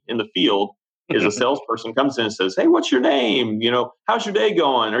see in the field is a salesperson comes in and says, hey, what's your name? How's your day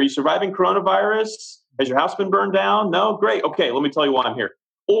going? Are you surviving coronavirus? Has your house been burned down? No? Great. Okay, let me tell you why I'm here.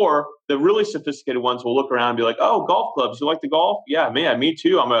 Or the really sophisticated ones will look around and be like, oh, golf clubs. You like to golf? Yeah, me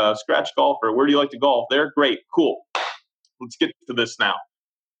too. I'm a scratch golfer. Where do you like to golf? There? Great. Cool. Let's get to this now.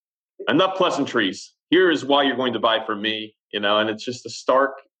 Enough pleasantries. Here is why you're going to buy from me, and it's just a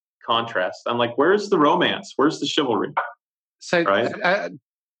stark contrast. I'm like, where's the romance? Where's the chivalry? So, right?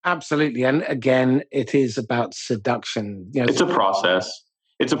 Absolutely. And again, it is about seduction. It's a process.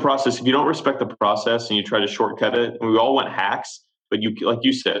 It's a process. If you don't respect the process and you try to shortcut it, and we all want hacks, but you, like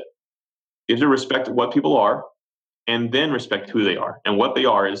you said, you have to respect what people are and then respect who they are. And what they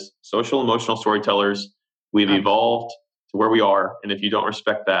are is social, emotional storytellers. We've evolved to where we are. And if you don't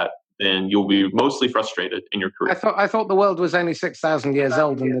respect that, then you'll be mostly frustrated in your career. I thought the world was only 6,000 years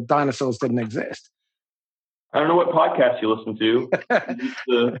old and the dinosaurs didn't exist. I don't know what podcast you listen to.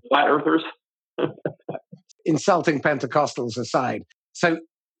 The flat earthers. Insulting Pentecostals aside. So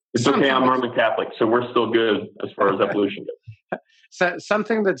it's okay, I'm Roman Catholic, so we're still good as far as evolution goes. So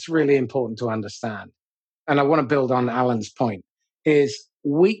something that's really important to understand, and I want to build on Alan's point, is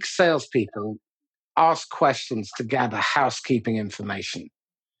weak salespeople ask questions to gather housekeeping information.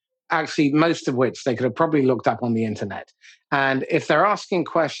 Actually, most of which they could have probably looked up on the internet. And if they're asking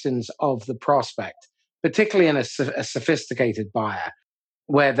questions of the prospect, particularly in a sophisticated buyer,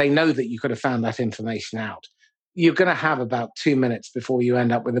 where they know that you could have found that information out, you're going to have about 2 minutes before you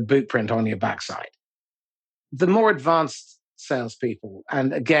end up with a boot print on your backside. The more advanced salespeople,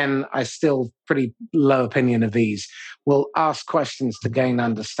 and again, I still pretty low opinion of these, will ask questions to gain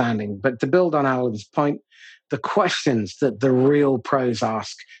understanding. But to build on Alan's point, the questions that the real pros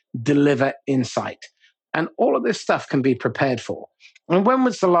ask deliver insight. And all of this stuff can be prepared for. And when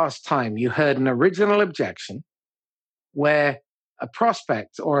was the last time you heard an original objection where a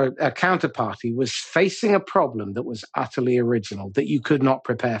prospect or a counterparty was facing a problem that was utterly original, that you could not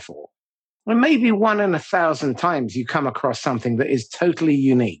prepare for? And maybe 1 in 1,000 times you come across something that is totally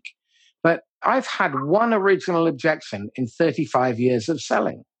unique. But I've had one original objection in 35 years of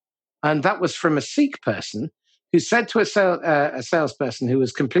selling. And that was from a Sikh person who said to a salesperson who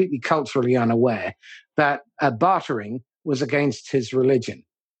was completely culturally unaware that bartering was against his religion.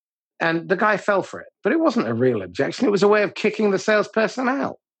 And the guy fell for it. But it wasn't a real objection. It was a way of kicking the salesperson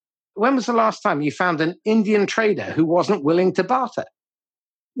out. When was the last time you found an Indian trader who wasn't willing to barter?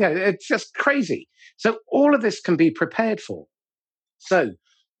 Yeah, it's just crazy. So all of this can be prepared for. So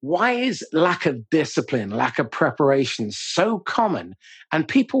why is lack of discipline, lack of preparation so common and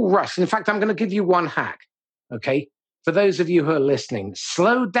people rush? In fact, I'm going to give you one hack. Okay. For those of you who are listening,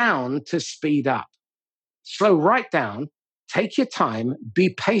 slow down to speed up. Slow right down, take your time, be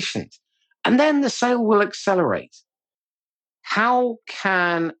patient, and then the sale will accelerate. How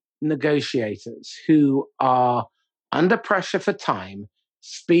can negotiators who are under pressure for time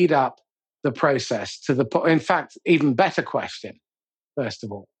speed up the process to the point? In fact, even better question, first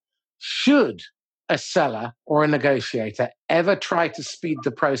of all, should a seller or a negotiator ever try to speed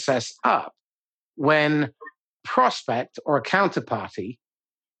the process up when prospect or a counterparty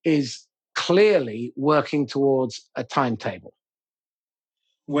is clearly working towards a timetable?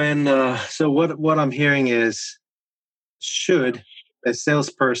 What I'm hearing is, should a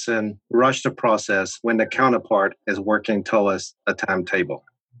salesperson rush the process when the counterpart is working towards a timetable?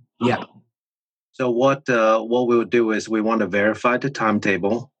 Yeah. So what we'll do is we want to verify the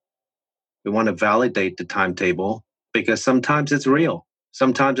timetable. We want to validate the timetable because sometimes it's real.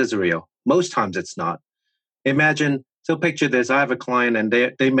 Sometimes it's real. Most times it's not. Picture this. I have a client and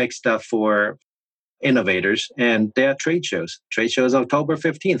they make stuff for innovators and they're trade shows. Trade shows October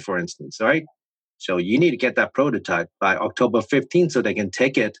 15th, for instance, right? So you need to get that prototype by October 15th so they can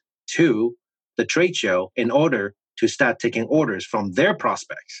take it to the trade show in order to start taking orders from their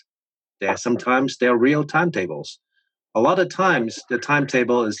prospects. Sometimes they're real timetables. A lot of times the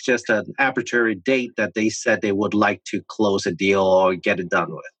timetable is just an arbitrary date that they said they would like to close a deal or get it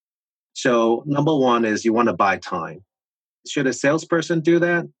done with. So number one is you want to buy time. Should a salesperson do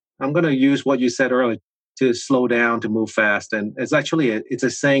that? I'm going to use what you said earlier, to slow down, to move fast. And it's actually it's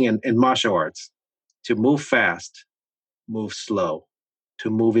a saying in martial arts: to move fast, move slow. To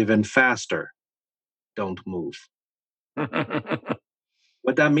move even faster, don't move.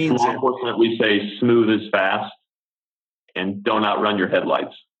 What that means is, we say smooth is fast and don't outrun your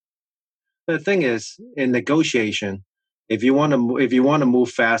headlights. The thing is, in negotiation, if you want to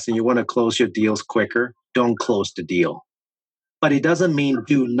move fast and you want to close your deals quicker, don't close the deal. But it doesn't mean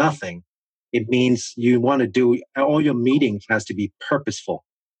do nothing. It means you want to do, all your meetings has to be purposeful.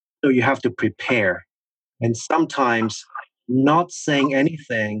 So you have to prepare. And sometimes not saying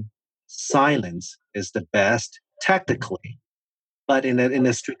anything, silence is the best tactically. But in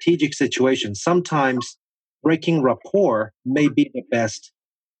a strategic situation, sometimes breaking rapport may be the best.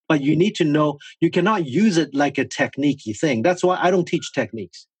 But you need to know, you cannot use it like a technique-y thing. That's why I don't teach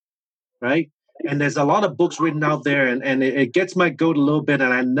techniques, right? And there's a lot of books written out there, and it gets my goat a little bit,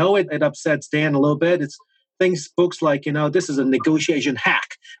 and I know it upsets Dan a little bit. It's books like, this is a negotiation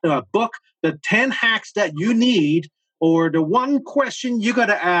hack. A book, the 10 hacks that you need, or the one question you got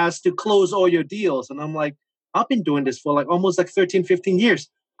to ask to close all your deals. And I'm like, I've been doing this for almost 13, 15 years.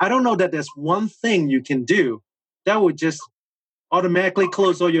 I don't know that there's one thing you can do that would just automatically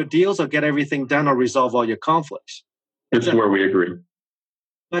close all your deals or get everything done or resolve all your conflicts. This is where we agree.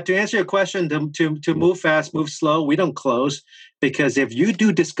 But to answer your question, to move fast, move slow, we don't close, because if you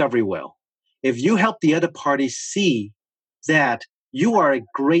do discovery well, if you help the other party see that you are a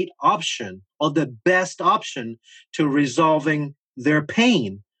great option or the best option to resolving their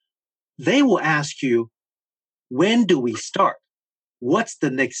pain, they will ask you, when do we start? What's the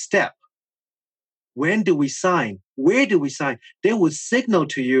next step? When do we sign? Where do we sign? They will signal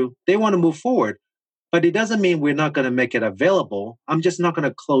to you they want to move forward. But it doesn't mean we're not going to make it available. I'm just not going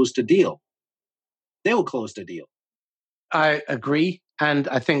to close the deal. They will close the deal. I agree. And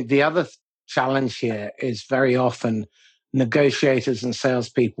I think the other challenge here is very often negotiators and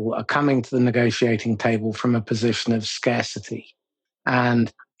salespeople are coming to the negotiating table from a position of scarcity.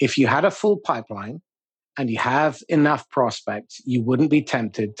 And if you had a full pipeline and you have enough prospects, you wouldn't be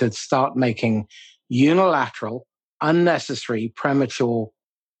tempted to start making unilateral, unnecessary, premature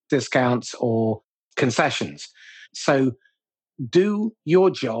discounts or concessions. So do your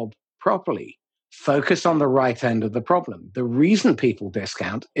job properly. Focus on the right end of the problem. The reason people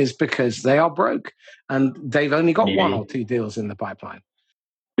discount is because they are broke and they've only got one or two deals in the pipeline.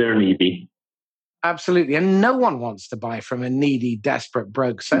 They're needy. Absolutely. And no one wants to buy from a needy, desperate,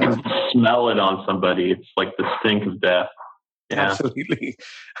 broke salesman. Smell it on somebody. It's like the stink of death. Yeah. Absolutely.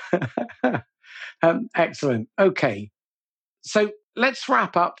 Excellent. Okay. So let's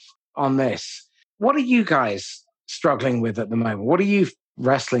wrap up on this. What are you guys struggling with at the moment? What are you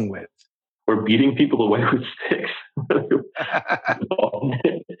wrestling with? We're beating people away with sticks.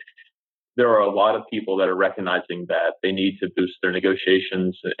 There are a lot of people that are recognizing that they need to boost their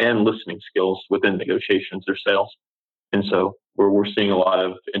negotiations and listening skills within negotiations or sales. And so we're seeing a lot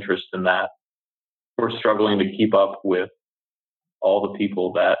of interest in that. We're struggling to keep up with all the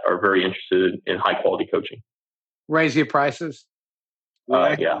people that are very interested in high quality coaching. Raise your prices.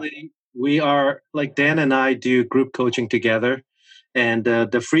 We are, like Dan and I do group coaching together, and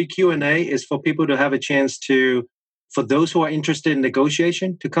the free Q&A is for people to have a chance to, for those who are interested in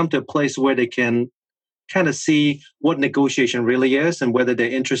negotiation, to come to a place where they can kind of see what negotiation really is and whether they're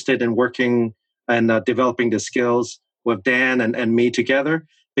interested in working and developing the skills with Dan and me together,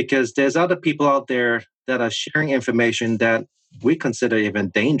 because there's other people out there that are sharing information that we consider even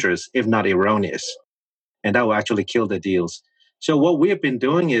dangerous, if not erroneous, and that will actually kill the deals. So what we have been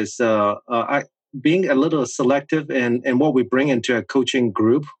doing is being a little selective in what we bring into a coaching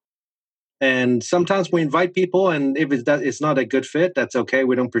group. And sometimes we invite people, and if it's not a good fit, that's okay.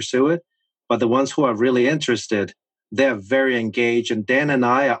 We don't pursue it. But the ones who are really interested, they're very engaged. And Dan and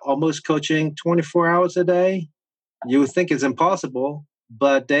I are almost coaching 24 hours a day. You would think it's impossible,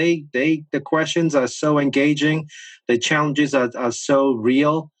 but the questions are so engaging. The challenges are so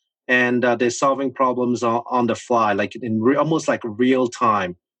real, and they're solving problems on the fly, like almost like real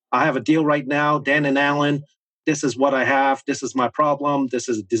time. I have a deal right now, Dan and Alan. This is what I have. This is my problem. This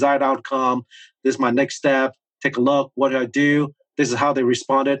is a desired outcome. This is my next step. Take a look. What do I do? This is how they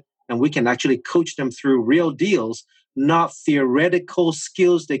responded. And we can actually coach them through real deals, not theoretical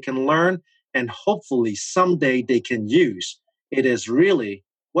skills they can learn and hopefully someday they can use. It is really,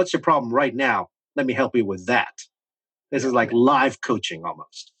 what's your problem right now? Let me help you with that. This is like live coaching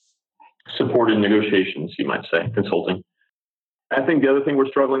almost. Supported negotiations, you might say, consulting. I think the other thing we're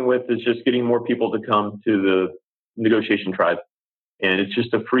struggling with is just getting more people to come to the negotiation tribe. And it's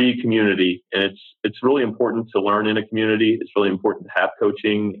just a free community. And it's really important to learn in a community. It's really important to have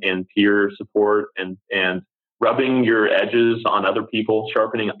coaching and peer support and rubbing your edges on other people,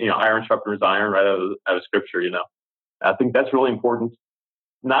 sharpening, iron sharpens iron right out of scripture, I think that's really important,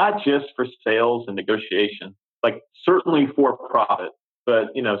 not just for sales and negotiation, like certainly for profit, but,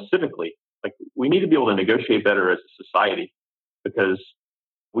 civically, like we need to be able to negotiate better as a society, because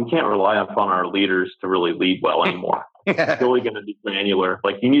we can't rely upon our leaders to really lead well anymore. It's really going to be granular.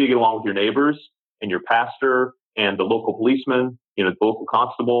 Like you need to get along with your neighbors and your pastor and the local policeman, the local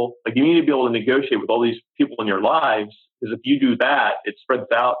constable. Like you need to be able to negotiate with all these people in your lives, because if you do that, it spreads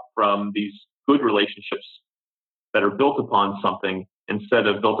out from these good relationships that are built upon something instead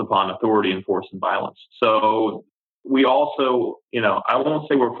of built upon authority and force and violence. So we also, I won't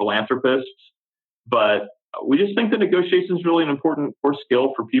say we're philanthropists, but we just think that negotiation is really an important core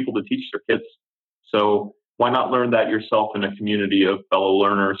skill for people to teach their kids. So why not learn that yourself in a community of fellow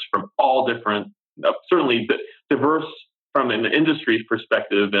learners from all different, certainly diverse from an industry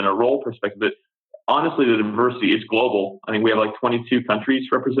perspective and a role perspective. But honestly, the diversity is global. I think we have like 22 countries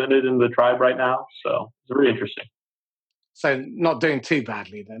represented in the tribe right now. So it's very interesting. So not doing too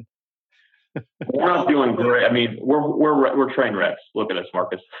badly then. We're not doing great. I mean, we're train wrecks. Look at us,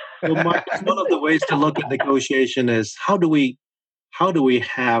 Marcus. Well, Marcus, one of the ways to look at negotiation is how do we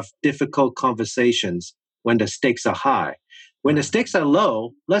have difficult conversations when the stakes are high? When the stakes are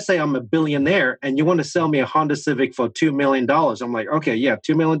low, let's say I'm a billionaire and you want to sell me a Honda Civic for $2 million. I'm like, okay, yeah,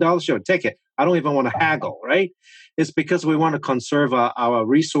 $2 million, sure, take it. I don't even want to haggle, right? It's because we want to conserve our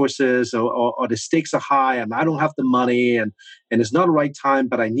resources or the stakes are high and I don't have the money and it's not the right time,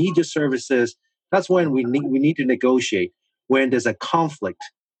 but I need your services. That's when we need to negotiate, when there's a conflict.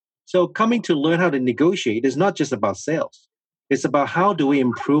 So coming to learn how to negotiate is not just about sales. It's about how do we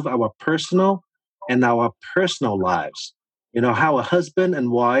improve our personal lives. How a husband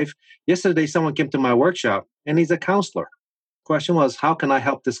and wife, yesterday someone came to my workshop and he's a counselor. Question was, how can I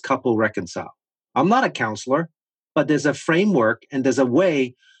help this couple reconcile? I'm not a counselor, but there's a framework and there's a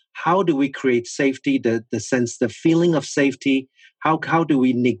way. How do we create safety, the sense, the feeling of safety? How do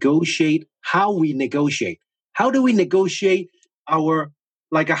we negotiate? How do we negotiate our,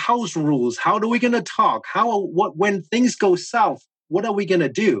 like a house rules? How are we going to talk? When things go south, what are we going to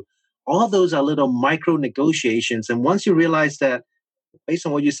do? All those are little micro negotiations. And once you realize that, based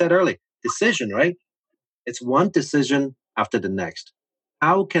on what you said earlier, decision, right? It's one decision after the next.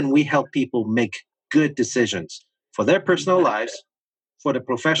 How can we help people make good decisions for their personal lives, for the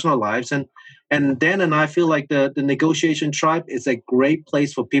professional lives? And Dan and I feel like the negotiation tribe is a great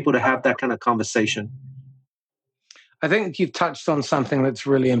place for people to have that kind of conversation. I think you've touched on something that's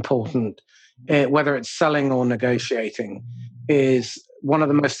really important, whether it's selling or negotiating, is one of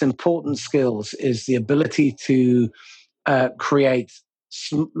the most important skills is the ability to create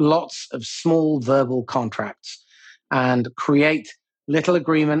lots of small verbal contracts and create little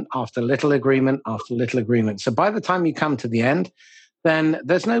agreement after little agreement after little agreement. So by the time you come to the end, then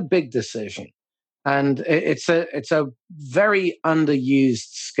there's no big decision. And it's a very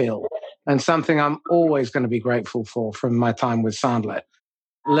underused skill. and something I'm always going to be grateful for from my time with Sandler.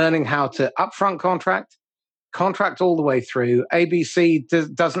 Learning how to upfront contract all the way through.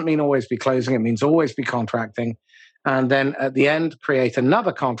 ABC doesn't mean always be closing, it means always be contracting. And then at the end, create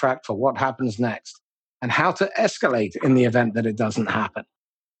another contract for what happens next and how to escalate in the event that it doesn't happen.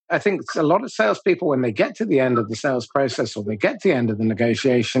 I think a lot of salespeople, when they get to the end of the sales process or they get to the end of the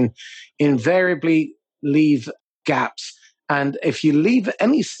negotiation, invariably leave gaps. And if you leave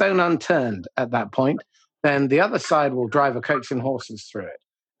any stone unturned at that point, then the other side will drive a coach and horses through it.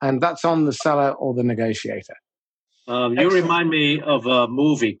 And that's on the seller or the negotiator. You remind me of a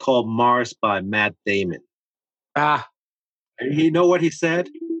movie called Mars by Matt Damon. You know what he said?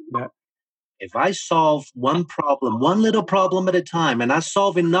 Yeah. If I solve one little problem at a time, and I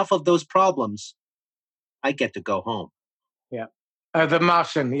solve enough of those problems, I get to go home. Yeah. The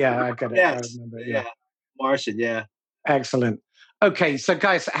Martian. Yeah, I get it. Yes. I remember. Yeah. Martian. Yeah. Excellent. Okay. So,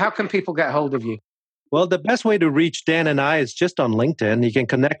 guys, how can people get hold of you? Well, the best way to reach Dan and I is just on LinkedIn. You can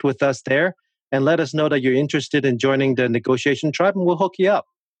connect with us there and let us know that you're interested in joining the negotiation tribe, and we'll hook you up.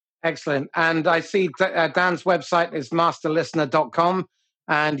 Excellent. And I see Dan's website is masterlistener.com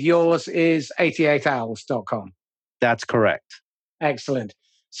and yours is 88owls.com. That's correct. Excellent.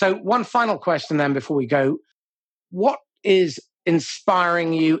 So one final question then before we go. What is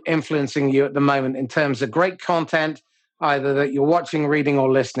inspiring you, influencing you at the moment in terms of great content, either that you're watching, reading,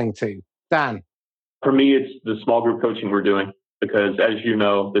 or listening to? Dan? For me, it's the small group coaching we're doing because, as you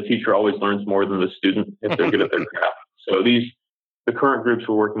know, the teacher always learns more than the student if they're good at their craft. So the current groups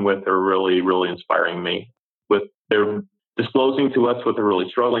we're working with are really, really inspiring me. They're disclosing to us what they're really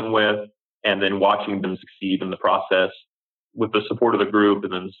struggling with, and then watching them succeed in the process with the support of the group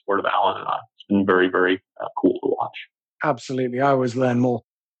and then the support of Alan and I. It's been very, very cool to watch. Absolutely. I always learn more.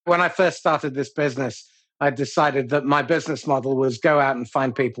 When I first started this business, I decided that my business model was go out and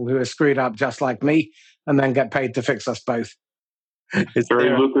find people who are screwed up just like me and then get paid to fix us both. It's very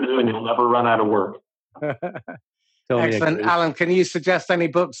lucrative and you'll never run out of work. Totally excellent. Agree. Alan, can you suggest any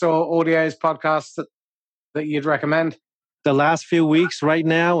books or audios, podcasts that you'd recommend? The last few weeks right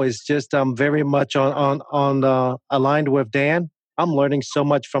now is just very much on aligned with Dan. I'm learning so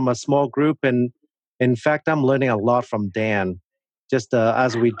much from a small group. And in fact, I'm learning a lot from Dan. Just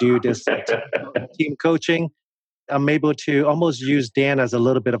as we do this team coaching, I'm able to almost use Dan as a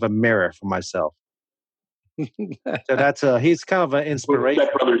little bit of a mirror for myself. So that's he's kind of an inspiration.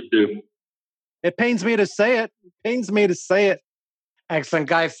 What brothers do. It pains me to say it. Excellent,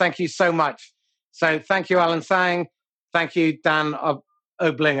 guys. Thank you so much. So thank you, Alan Sang. Thank you, Dan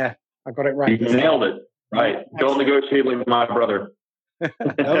Oblinger. I got it right. You nailed it. Right. Excellent. Don't negotiate like my brother.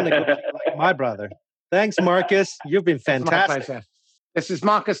 Don't negotiate like my brother. Thanks, Marcus. You've been fantastic. My pleasure. This is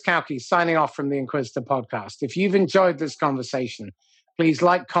Marcus Kauke signing off from the Inquisitor Podcast. If you've enjoyed this conversation, please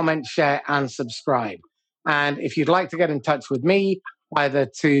like, comment, share, and subscribe. And if you'd like to get in touch with me, either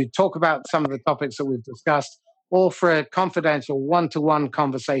to talk about some of the topics that we've discussed or for a confidential one-to-one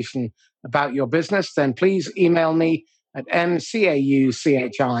conversation about your business, then please email me at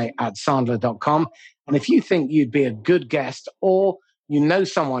mcauchi@sandler.com. And if you think you'd be a good guest or you know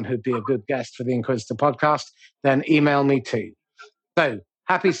someone who'd be a good guest for the Inquisitor Podcast, then email me too. So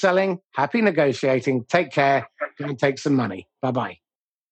happy selling, happy negotiating. Take care and take some money. Bye-bye.